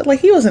bad? Like,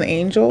 he was an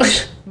angel.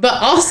 But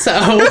also,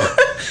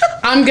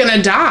 I'm going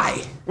to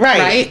die.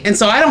 Right. And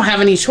so I don't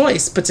have any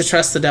choice but to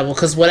trust the devil,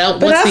 because what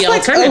else? What's the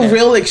alternative? That's a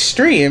real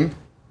extreme.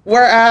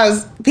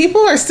 Whereas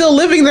people are still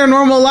living their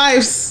normal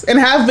lives and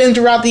have been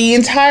throughout the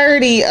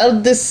entirety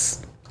of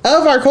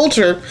our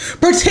culture,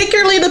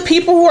 particularly the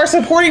people who are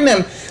supporting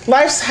them.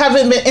 Lives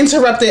haven't been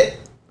interrupted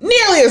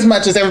nearly as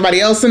much as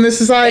everybody else in this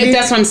society.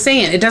 That's what I'm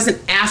saying. It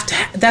doesn't have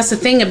to. That's the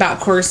thing about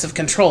coercive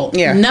control.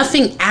 Yeah.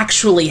 Nothing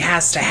actually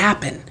has to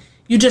happen.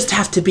 You just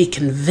have to be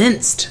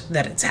convinced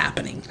that it's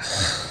happening.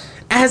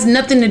 It has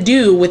nothing to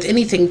do with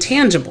anything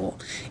tangible.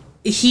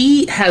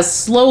 He has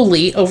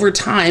slowly, over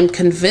time,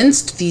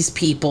 convinced these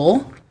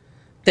people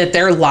that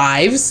their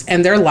lives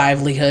and their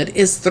livelihood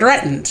is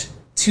threatened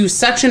to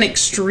such an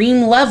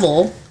extreme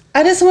level.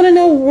 I just want to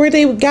know where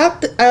they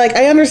got...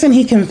 I understand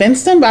he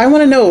convinced them, but I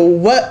want to know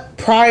what,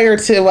 prior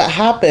to what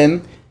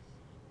happened,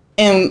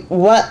 and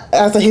what,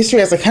 as a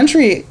history, as a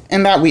country,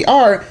 and that we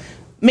are,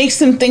 makes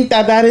them think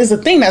that that is a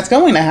thing that's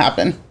going to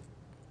happen.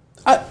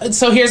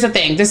 So here's the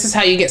thing. This is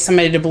how you get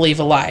somebody to believe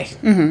a lie.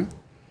 Mm-hmm.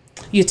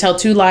 You tell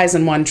 2 lies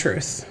and 1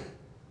 truth.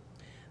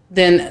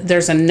 Then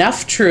there's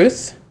enough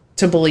truth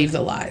to believe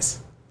the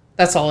lies.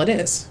 That's all it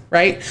is,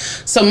 right?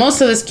 So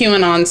most of this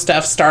QAnon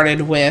stuff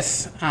started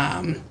with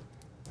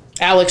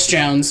Alex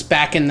Jones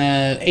back in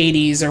the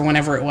 80s or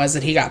whenever it was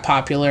that he got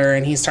popular,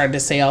 and he started to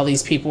say all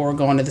these people were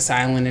going to this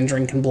island and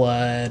drinking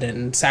blood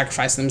and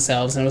sacrificing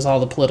themselves, and it was all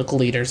the political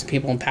leaders and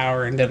people in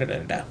power and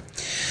da-da-da-da.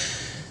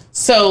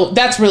 So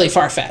that's really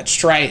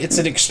far-fetched, right? It's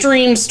an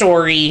extreme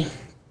story,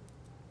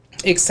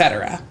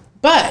 etc.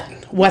 But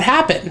what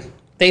happened?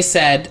 They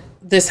said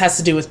this has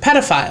to do with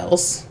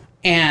pedophiles,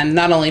 and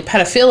not only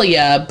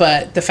pedophilia,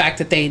 but the fact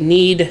that they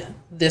need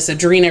this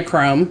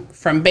adrenochrome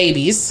from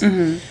babies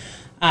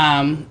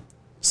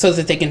so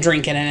that they can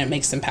drink it and it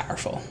makes them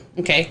powerful.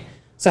 Okay?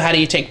 So how do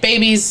you take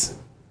babies?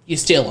 You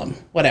steal them,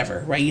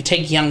 whatever, right? You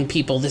take young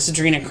people. This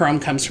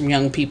adrenochrome comes from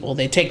young people.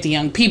 They take the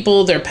young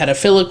people, they're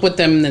pedophilic with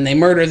them, then they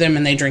murder them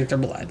and they drink their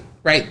blood,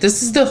 right?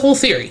 This is the whole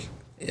theory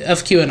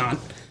of QAnon,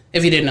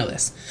 if you didn't know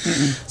this.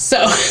 Mm-mm. So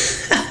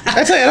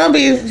I tell you, I'll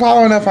be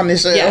following up on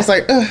this shit. Yeah. I was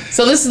like, ugh.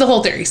 So this is the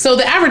whole theory. So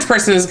the average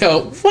person is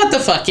go, what the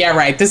fuck? Yeah,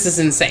 right. This is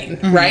insane,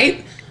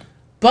 right?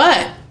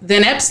 But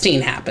then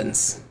Epstein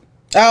happens.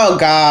 Oh,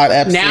 God,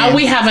 Epstein. Now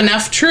we have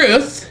enough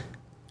truth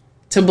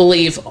to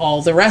believe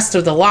all the rest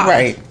of the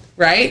lie.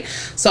 Right?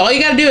 So all you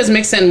got to do is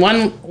mix in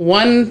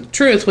one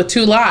truth with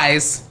 2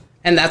 lies,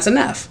 and that's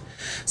enough.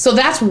 So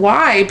that's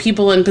why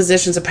people in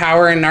positions of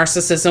power and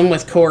narcissism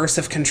with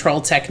coercive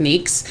control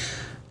techniques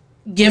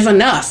give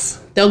enough.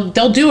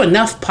 They'll do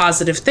enough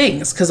positive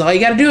things, because all you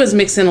got to do is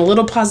mix in a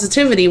little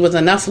positivity with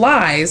enough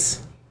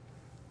lies.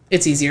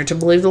 It's easier to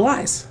believe the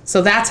lies.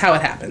 So that's how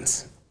it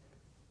happens.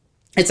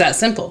 It's that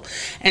simple.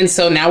 And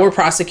so now we're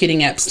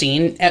prosecuting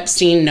Epstein.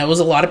 Epstein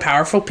knows a lot of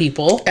powerful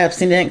people.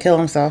 Epstein didn't kill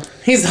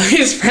himself. He's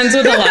friends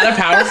with a lot of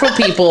powerful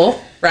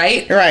people,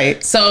 right?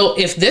 Right. So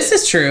if this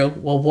is true,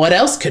 well, what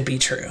else could be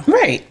true?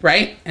 Right.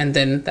 Right? And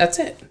then that's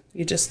it.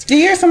 You just... Did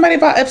you hear somebody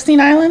about Epstein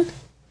Island?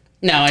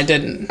 No, I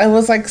didn't. It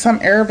was like some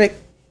Arabic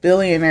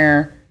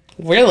billionaire.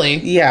 Really?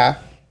 Yeah.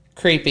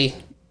 Creepy.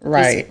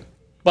 Right.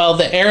 Well,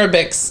 the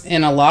Arabics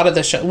in a lot of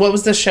the show... What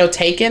was the show,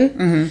 Taken?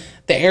 Mm-hmm.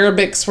 The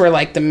Arabics were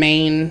like the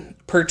main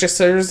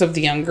purchasers of the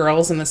young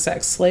girls in the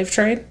sex slave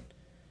trade.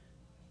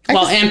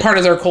 And part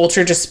of their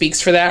culture just speaks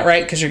for that,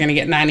 right? Because you're going to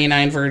get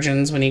 99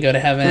 virgins when you go to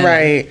heaven.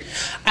 Right.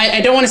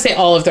 I don't want to say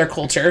all of their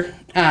culture,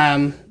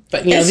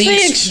 but you know, the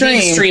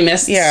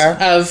extremists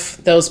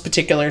of those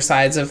particular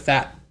sides of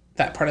that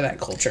part of that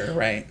culture,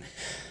 right?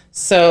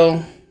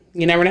 So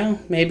you never know.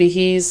 Maybe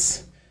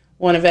he's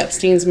one of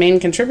Epstein's main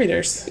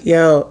contributors.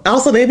 Yo,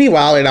 also they be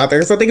wilding out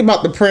there. So think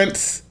about the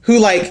prince who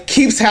like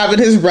keeps having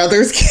his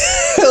brothers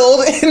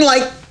killed and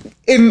like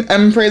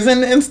in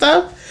prison and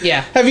stuff.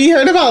 Yeah. Have you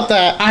heard about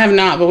that? I have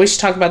not, but we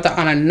should talk about that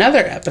on another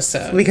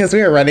episode. Because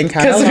we are running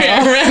kind of long.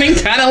 Because we are running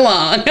kind of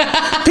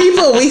long.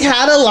 People, we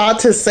had a lot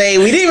to say.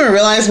 We didn't even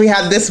realize we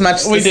had this much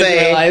to say. We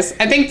didn't realize.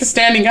 I think the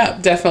standing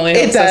up definitely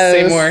helps us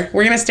say more.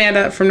 We're going to stand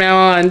up from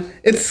now on.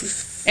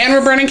 And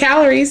we're burning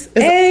calories.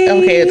 Hey.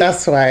 Okay,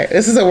 that's why.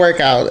 This is a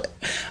workout.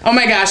 Oh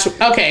my gosh.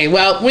 Okay,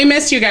 well, we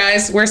missed you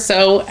guys. We're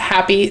so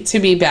happy to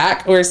be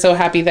back. We're so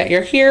happy that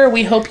you're here.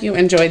 We hope you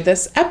enjoyed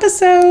this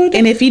episode.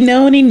 And if you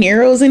know any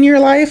Neros in your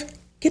life,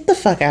 get the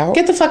fuck out.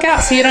 Get the fuck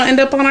out so you don't end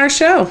up on our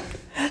show.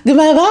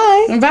 Goodbye,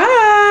 bye.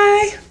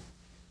 Bye.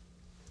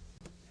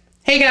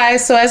 Hey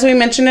guys, so as we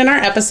mentioned in our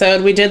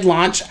episode, we did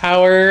launch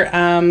our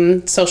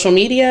social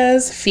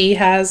medias. Fee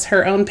has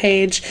her own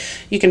page.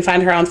 You can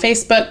find her on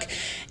Facebook.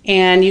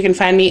 And you can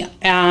find me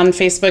on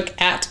Facebook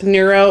at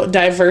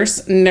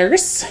Neurodiverse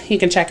Nurse. You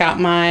can check out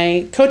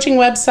my coaching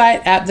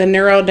website at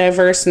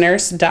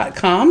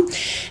theneurodiversenurse.com.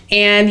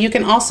 And you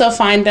can also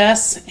find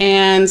us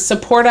and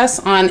support us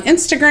on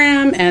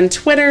Instagram and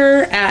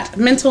Twitter at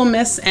Mental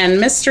Myths and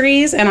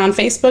Mysteries, and on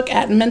Facebook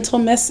at Mental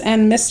Myths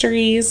and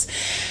Mysteries.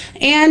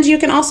 And you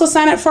can also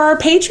sign up for our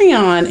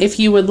Patreon if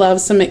you would love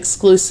some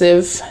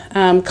exclusive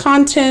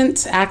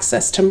content,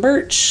 access to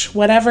merch,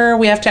 whatever.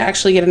 We have to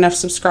actually get enough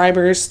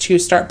subscribers to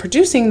start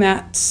producing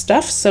that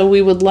stuff, so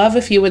we would love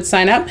if you would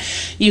sign up.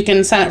 You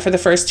can sign up for the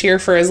first tier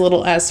for as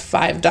little as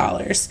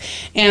 $5.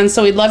 And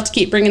so we'd love to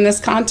keep bringing this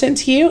content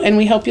to you, and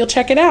we hope you'll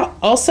check it out.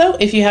 Also,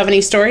 if you have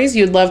any stories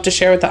you'd love to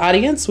share with the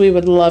audience, we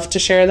would love to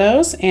share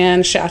those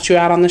and shout you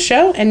out on the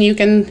show. And you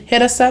can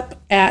hit us up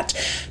at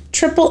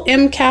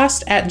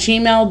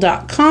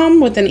tripplemcast@gmail.com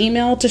with an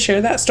email to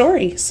share that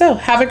story. So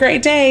have a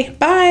great day.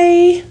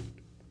 Bye.